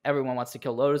everyone wants to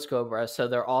kill Lotus Cobra, so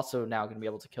they're also now going to be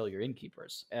able to kill your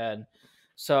Innkeepers. And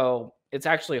so it's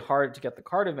actually hard to get the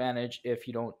card advantage if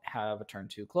you don't have a turn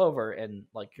 2 Clover, and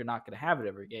like you're not going to have it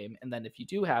every game. And then if you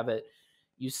do have it,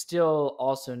 you still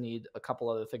also need a couple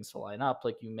other things to line up.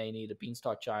 Like you may need a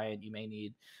Beanstalk Giant. You may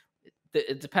need.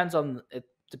 It depends on the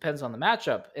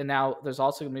matchup. And now there's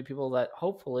also going to be people that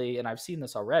hopefully, and I've seen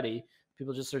this already,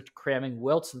 people just are cramming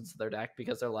Wilts into their deck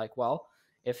because they're like, well,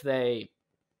 if I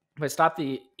stop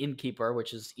the Innkeeper,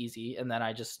 which is easy, and then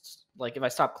I just like if I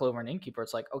stop Clover and Innkeeper,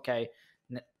 it's like, okay,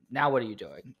 now what are you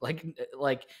doing?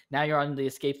 Like now you're on the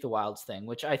Escape the Wilds thing,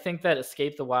 which I think that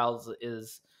Escape the Wilds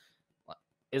is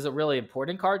a really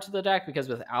important card to the deck because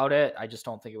without it, I just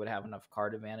don't think it would have enough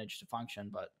card advantage to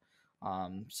function. But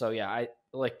so yeah,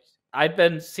 I've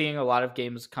been seeing a lot of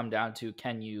games come down to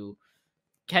can you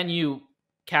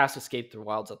cast Escape the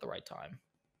Wilds at the right time.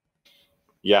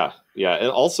 Yeah. And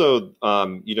also,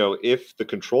 if the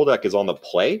control deck is on the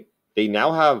play, they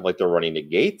now have like they're running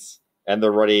negates. and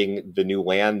they're running the new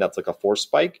land that's like a Force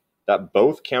Spike that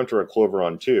both counter a Clover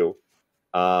on 2.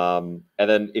 And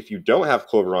then if you don't have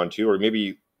Clover on 2, or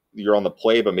maybe you're on the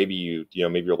play, but maybe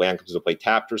maybe your land comes to play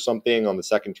tapped or something on the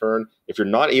second turn. If you're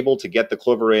not able to get the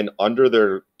Clover in under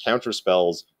their counter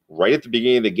spells right at the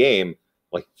beginning of the game,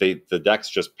 like the deck's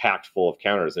just packed full of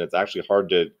counters, and it's actually hard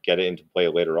to get it into play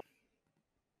later on.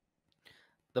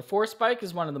 The Force Spike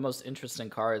is one of the most interesting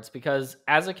cards because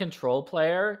as a control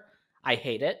player, I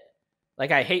hate it.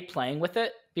 Like, I hate playing with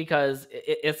it because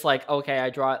it's like, okay, I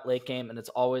draw it late game and it's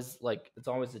always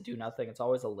a do nothing. It's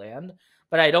always a land,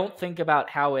 but I don't think about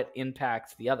how it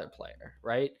impacts the other player,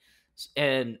 right?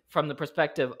 And from the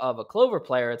perspective of a Clover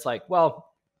player, it's like,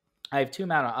 well, I have 2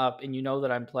 mana up and you know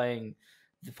that I'm playing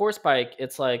the Force Spike.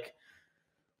 It's like,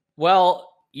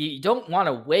 well, you don't want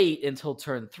to wait until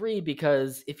turn 3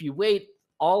 because if you wait,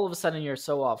 all of a sudden you're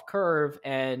so off curve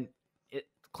and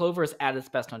Clover is at its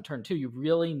best on turn 2. You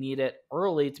really need it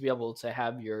early to be able to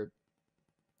have your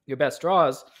best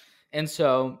draws. And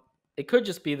so it could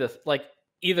just be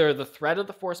either the threat of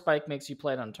the Force Spike makes you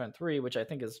play it on turn 3, which I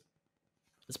think is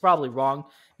probably wrong,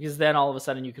 because then all of a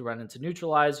sudden you could run into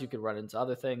neutralize, you could run into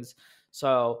other things.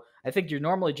 So I think you're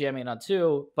normally jamming on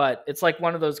 2, but it's like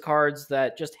one of those cards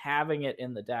that just having it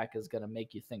in the deck is going to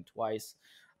make you think twice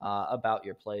about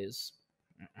your plays.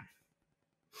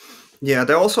 Yeah,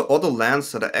 there are also other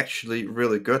lands that are actually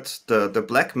really good. The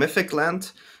Black Mythic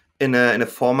land in a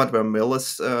format where mill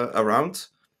is around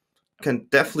can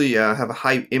definitely have a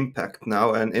high impact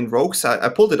now. And in Rogues, I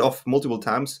pulled it off multiple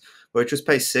times, where you just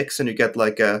pay 6 and you get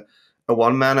like a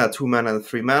 1 mana, a 2 mana, and a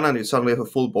 3 mana, and you suddenly have a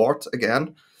full board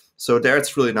again. So there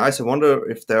it's really nice. I wonder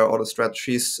if there are other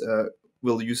strategies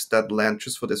will use that land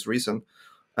just for this reason.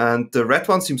 And the red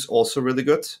one seems also really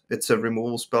good. It's a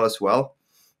removal spell as well.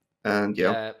 And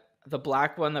yeah. The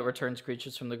black one that returns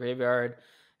creatures from the graveyard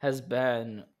has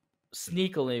been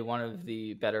sneakily one of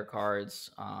the better cards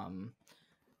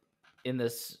in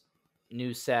this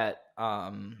new set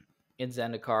in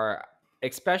Zendikar,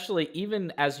 especially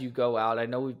even as you go out. I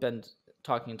know we've been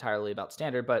talking entirely about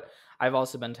standard, but I've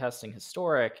also been testing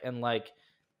historic, and like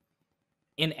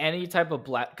in any type of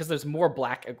black, because there's more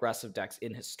black aggressive decks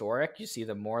in historic, you see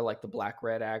them more, like the black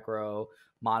red aggro,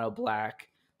 mono black.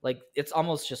 Like, it's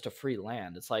almost just a free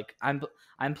land. It's like I'm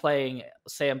playing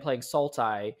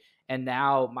Sultai, and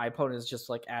now my opponent has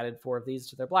just like added 4 of these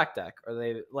to their black deck, or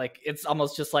they like, it's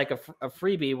almost just like a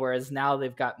freebie, whereas now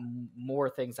they've got more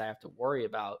things I have to worry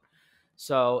about.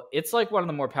 So it's like one of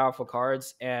the more powerful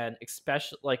cards, and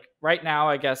especially like right now,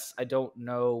 I guess I don't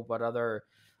know what other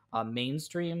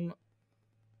mainstream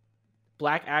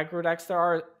black aggro decks there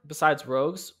are besides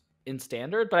Rogues in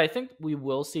standard, but I think we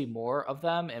will see more of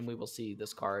them, and we will see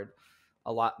this card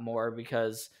a lot more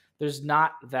because there's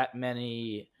not that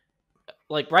many,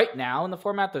 like right now in the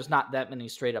format, there's not that many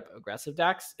straight up aggressive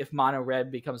decks. If mono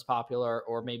red becomes popular,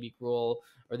 or maybe Gruul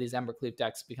or these Embercleave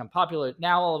decks become popular,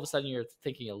 now all of a sudden you're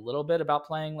thinking a little bit about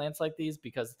playing lands like these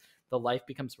because the life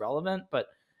becomes relevant. But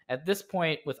at this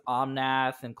point with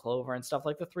Omnath and Clover and stuff,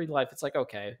 like the 3 life, it's like,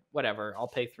 okay, whatever, I'll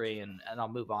pay 3 and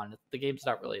I'll move on. The game's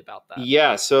not really about that.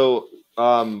 Yeah, so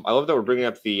I love that we're bringing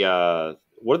up the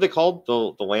what are they called?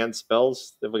 The land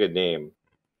spells? They have like a name.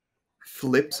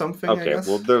 Flip something. Okay,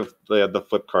 well the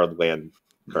flip card land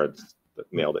cards.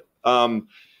 Nailed it.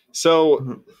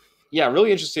 So yeah,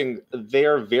 really interesting. They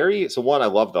are one, I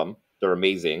love them. They're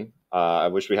amazing. I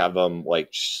wish we had them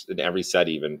like in every set,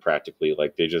 even practically.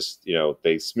 Like they just,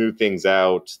 they smooth things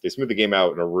out. They smooth the game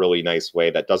out in a really nice way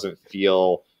that doesn't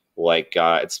feel like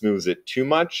it smooths it too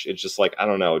much. It's just like, I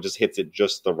don't know, it just hits it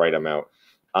just the right amount.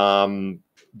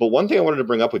 But one thing I wanted to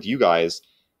bring up with you guys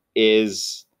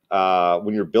is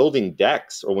when you're building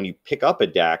decks, or when you pick up a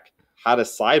deck, how to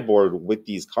sideboard with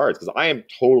these cards, because I am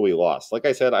totally lost. Like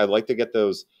I said, I'd like to get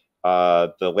those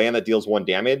the land that deals 1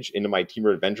 damage into my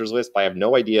Temur Adventures list, but I have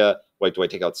no idea, like, do I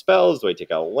take out spells? Do I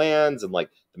take out lands? And like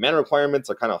the mana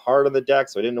requirements are kind of hard on the deck,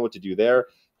 so I didn't know what to do there.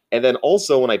 And then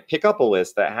also when I pick up a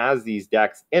list that has these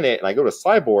decks in it and I go to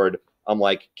sideboard, I'm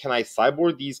like, can I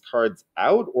sideboard these cards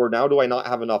out, or now do I not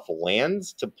have enough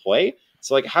lands to play?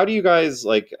 So like, how do you guys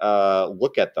like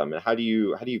look at them, and how do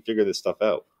you figure this stuff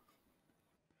out?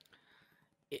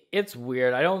 It's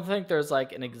weird. I don't think there's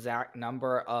like an exact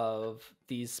number of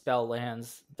these spell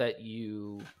lands that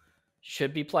you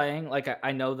should be playing. Like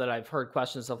I know that I've heard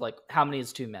questions of like, how many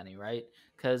is too many, right?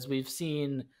 Because I've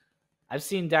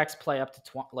seen decks play up to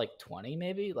 20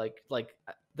 maybe. Like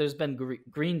there's been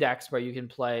green decks where you can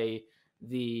play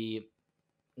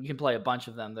a bunch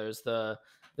of them. There's the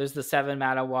 7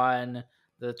 mana one,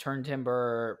 the Turn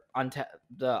Timber,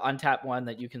 the untap one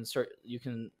that you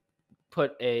can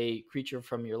put a creature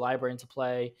from your library into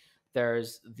play.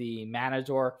 There's the Mana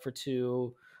Dork for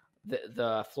 2,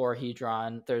 the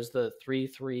Florahedron. There's the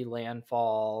 3/3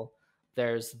 Landfall.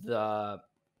 There's the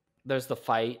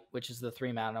Fight, which is the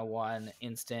 3 mana 1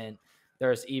 instant.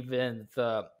 There's even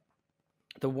the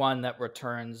one that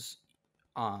returns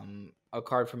a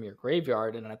card from your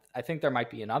graveyard, and I think there might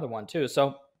be another one too.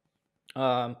 So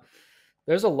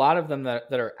there's a lot of them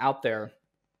that are out there,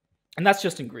 and that's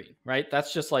just in green, right?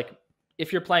 That's just like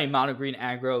if you're playing mono green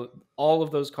aggro, all of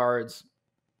those cards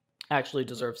actually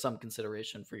deserve some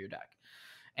consideration for your deck.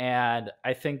 And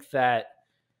I think that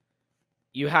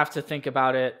you have to think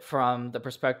about it from the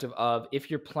perspective of if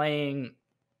you're playing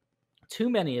too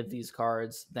many of these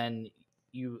cards, then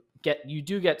you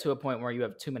do get to a point where you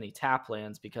have too many tap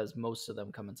lands because most of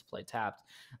them come into play tapped.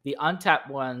 The untapped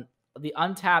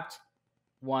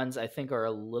ones I think are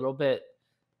a little bit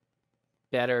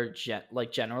better.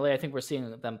 Generally, I think we're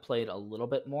seeing them played a little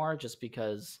bit more just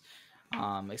because,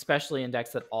 especially in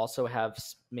decks that also have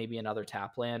maybe another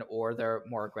tap land or they're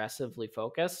more aggressively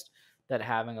focused, that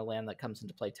having a land that comes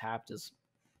into play tapped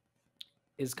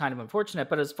is kind of unfortunate.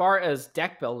 But as far as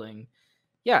deck building,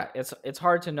 yeah, it's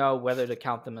hard to know whether to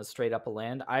count them as straight up a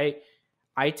land.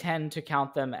 I tend to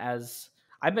count them as,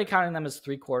 I've been counting them as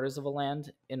 3/4 of a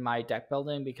land in my deck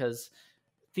building, because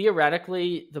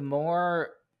theoretically, the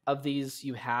more of these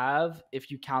you have, if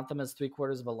you count them as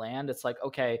 3/4 of a land, it's like,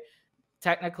 okay,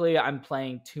 technically I'm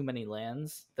playing too many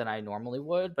lands than I normally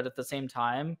would, but at the same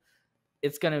time,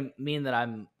 it's going to mean that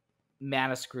I'm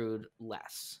mana screwed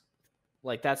less.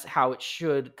 Like that's how it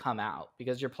should come out,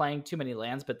 because you're playing too many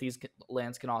lands, but these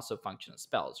lands can also function as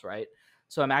spells, right?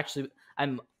 So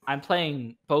I'm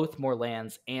playing both more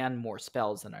lands and more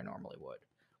spells than I normally would,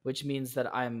 which means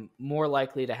that I'm more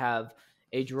likely to have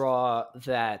a draw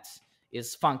that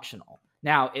is functional.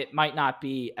 Now, it might not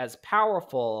be as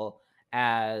powerful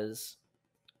as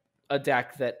a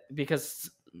deck that, because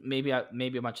maybe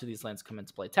a bunch of these lands come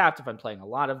into play tapped if I'm playing a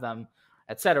lot of them,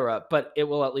 etc. But it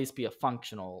will at least be a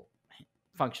functional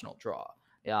draw.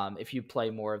 If you play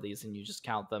more of these and you just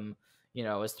count them,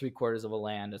 as 3/4 of a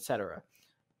land, etc.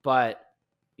 But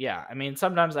yeah, I mean,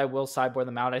 sometimes I will sideboard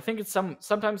them out. I think it's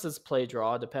sometimes it's play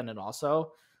draw dependent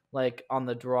also. Like on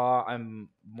the draw, I'm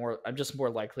just more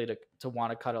likely to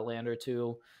want to cut a land or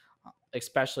two,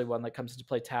 especially one that comes into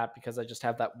play tap, because I just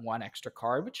have that one extra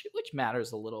card, which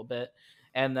matters a little bit.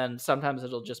 And then sometimes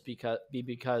it'll just be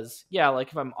because yeah, like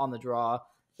if I'm on the draw,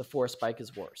 the 4 spike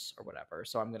is worse or whatever,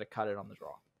 so I'm going to cut it on the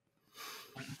draw.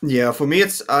 Yeah, for me,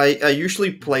 it's I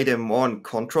usually play them more on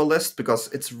control list,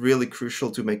 because it's really crucial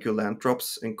to make your land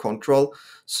drops in control.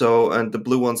 So, and the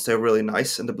blue ones, they're really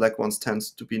nice, and the black ones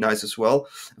tends to be nice as well.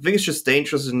 I think it's just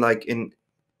dangerous in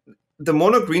the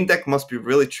mono green deck must be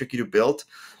really tricky to build,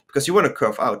 because you want to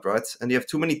curve out, right? And you have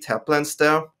too many tap lands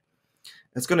there.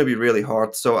 It's going to be really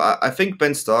hard. So I think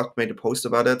Ben Stark made a post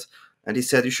about it, and he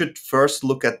said you should first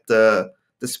look at the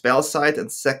spell side and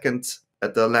second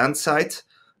at the land side,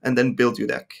 and then build your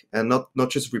deck, and not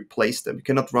just replace them. You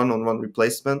cannot run on one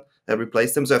replace them.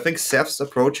 So I think Seth's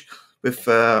approach with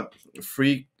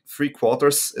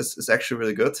 3/4 is actually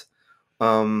really good.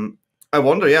 I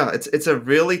wonder, yeah, it's a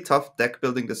really tough deck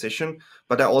building decision,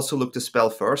 but I also look the spell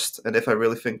first, and if I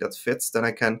really think that fits, then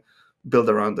I can build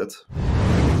around it.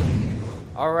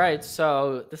 All right,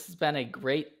 so this has been a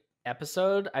great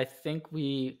episode. I think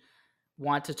we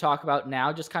want to talk about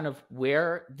now just kind of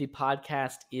where the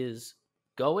podcast is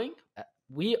going.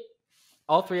 We,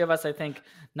 all three of us, I think,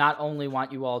 not only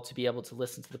want you all to be able to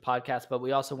listen to the podcast, but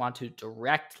we also want to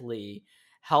directly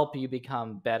help you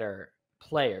become better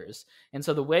players. And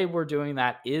so the way we're doing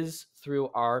that is through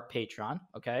our Patreon,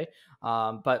 okay?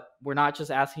 But we're not just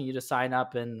asking you to sign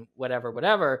up and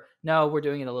whatever. No, we're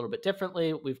doing it a little bit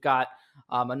differently. We've got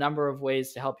a number of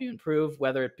ways to help you improve,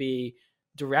 whether it be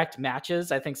direct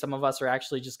matches. I think some of us are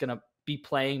actually just going to be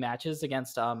playing matches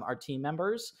against our team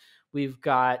members. We've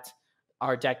got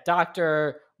our deck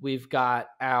doctor. We've got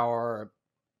our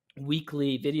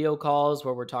weekly video calls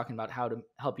where we're talking about how to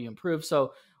help you improve.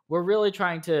 So we're really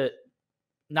trying to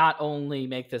not only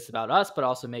make this about us, but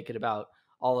also make it about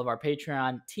all of our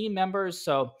Patreon team members.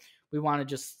 So we want to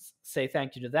just say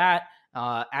thank you to that,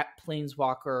 at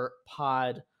Planeswalker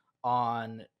Pod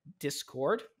on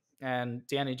Discord. And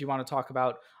Danny, do you want to talk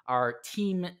about our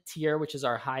team tier, which is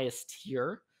our highest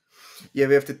tier? Yeah,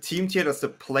 we have the team tier. That's the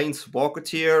Planeswalker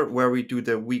tier, where we do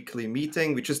the weekly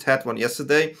meeting. We just had one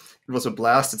yesterday. It was a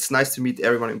blast. It's nice to meet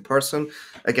everyone in person.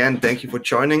 Again, thank you for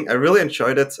joining. I really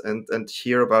enjoyed it and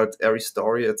hear about every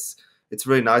story. It's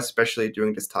really nice, especially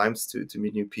during these times, to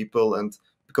meet new people and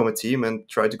become a team and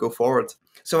try to go forward.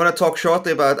 So I want to talk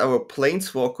shortly about our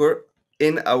Planeswalker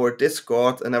in our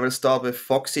Discord. And I will start with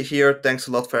Foxy here. Thanks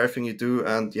a lot for everything you do.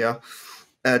 And yeah,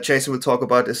 Jason will talk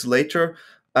about this later.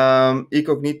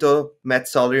 Incognito, Matt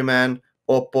Salaryman,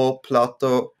 Oppo,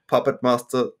 Plato, Puppet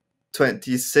Master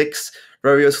 26,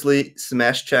 variously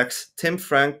Smash Jacks, Tim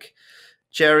Frank,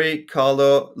 Jerry,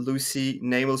 Carlo, Lucy,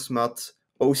 Namal Smut,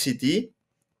 OCD.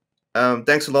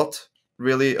 Thanks a lot.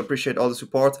 Really appreciate all the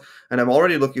support. And I'm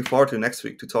already looking forward to next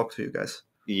week to talk to you guys.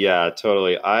 Yeah,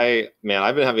 totally. I've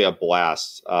been having a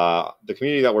blast. The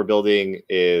community that we're building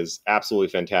is absolutely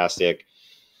fantastic.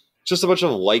 Just a bunch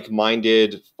of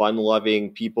like-minded,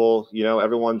 fun-loving people. You know,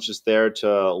 everyone's just there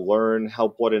to learn,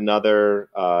 help one another,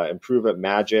 improve at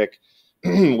Magic.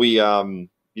 We,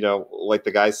 like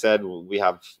the guy said, we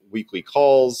have weekly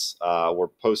calls. We're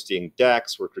posting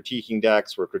decks. We're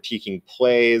critiquing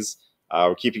plays.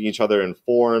 We're keeping each other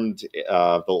informed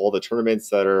of all the tournaments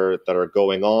that are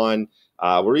going on.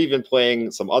 We're even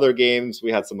playing some other games.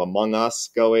 We had some Among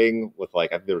Us going with I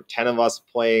think there were 10 of us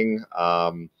playing.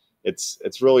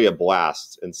 It's really a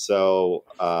blast. And so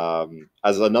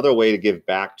as another way to give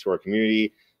back to our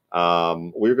community,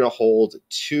 we're going to hold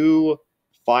 2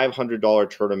 $500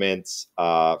 tournaments,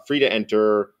 free to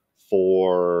enter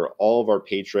for all of our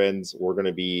patrons. We're going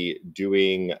to be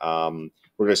doing,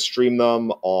 we're going to stream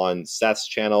them on Seth's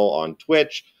channel on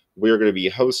Twitch. We're going to be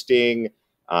hosting.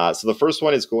 So the first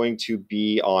one is going to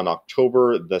be on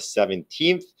October the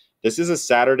 17th. This is a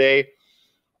Saturday.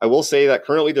 I will say that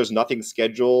currently there's nothing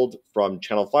scheduled from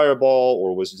Channel Fireball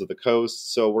or Wizards of the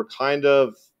Coast. So we're kind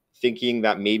of thinking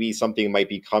that maybe something might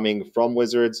be coming from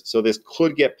Wizards. So this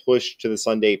could get pushed to the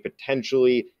Sunday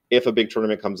potentially if a big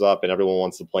tournament comes up and everyone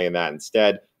wants to play in that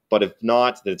instead. But if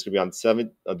not, then it's going to be on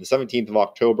the 17th of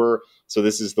October. So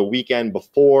this is the weekend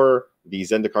before the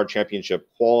Zendikar Championship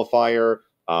qualifier.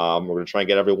 We're going to try and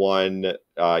get everyone,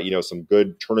 some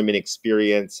good tournament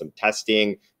experience, some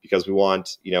testing, because we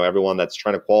want, everyone that's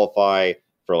trying to qualify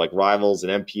for Rivals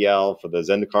and MPL for the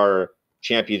Zendikar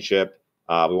Championship.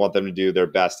 We want them to do their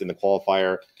best in the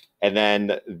qualifier. And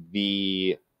then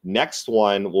the next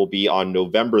one will be on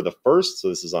November the 1st. So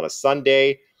this is on a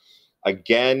Sunday.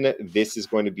 Again, this is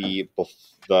going to be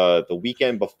the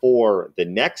weekend before the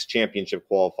next championship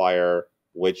qualifier,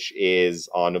 which is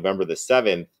on November the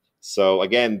 7th. So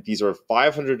again, these are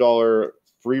 $500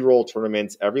 free roll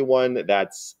tournaments. Everyone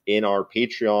that's in our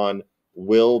Patreon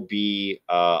will be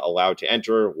allowed to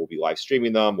enter. We'll be live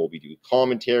streaming them. We'll be doing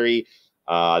commentary.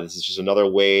 This is just another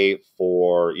way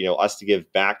for us to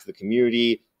give back to the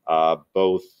community,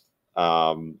 both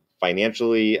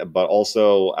financially, but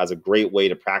also as a great way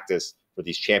to practice for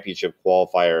these championship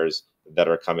qualifiers that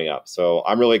are coming up. So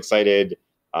I'm really excited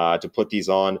to put these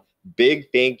on. Big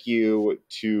thank you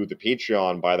to the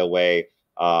Patreon, by the way,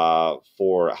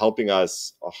 for helping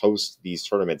us host these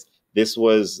tournaments. This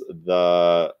was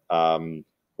the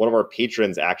one of our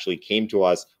patrons actually came to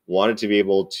us, wanted to be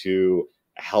able to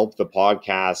help the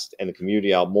podcast and the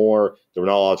community out more. There were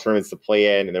not a lot of tournaments to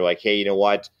play in, and they're like, hey, you know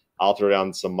what? I'll throw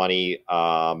down some money,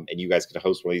 and you guys can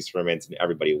host one of these tournaments, and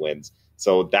everybody wins.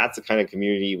 So that's the kind of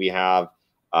community we have.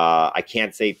 I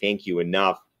can't say thank you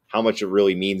enough how much it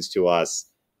really means to us.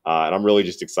 And I'm really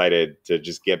just excited to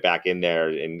just get back in there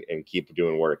and keep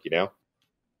doing work,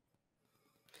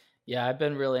 Yeah, I've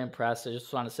been really impressed. I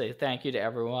just want to say thank you to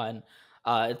everyone.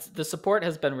 The support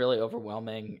has been really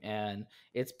overwhelming, and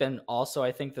it's been also,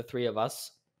 I think, the three of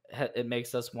us. It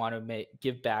makes us want to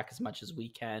give back as much as we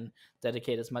can,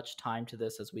 dedicate as much time to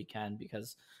this as we can,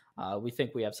 because we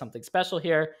think we have something special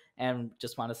here, and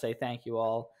just want to say thank you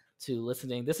all to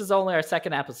listening. This is only our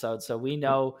second episode, so we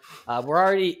know we're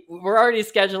already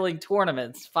scheduling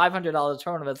tournaments, $500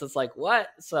 tournaments. It's like, what?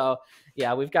 So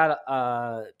yeah, we've got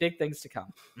big things to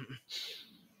come.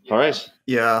 All right.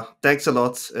 Yeah, thanks a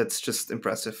lot. It's just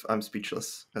impressive. I'm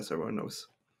speechless, as everyone knows.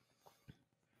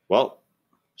 Well,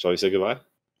 shall we say goodbye?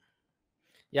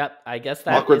 Yep, I guess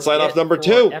that awkward sign off number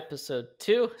 2. Episode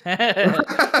 2.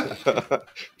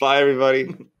 Bye,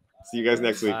 everybody. See you guys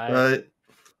next week. Bye.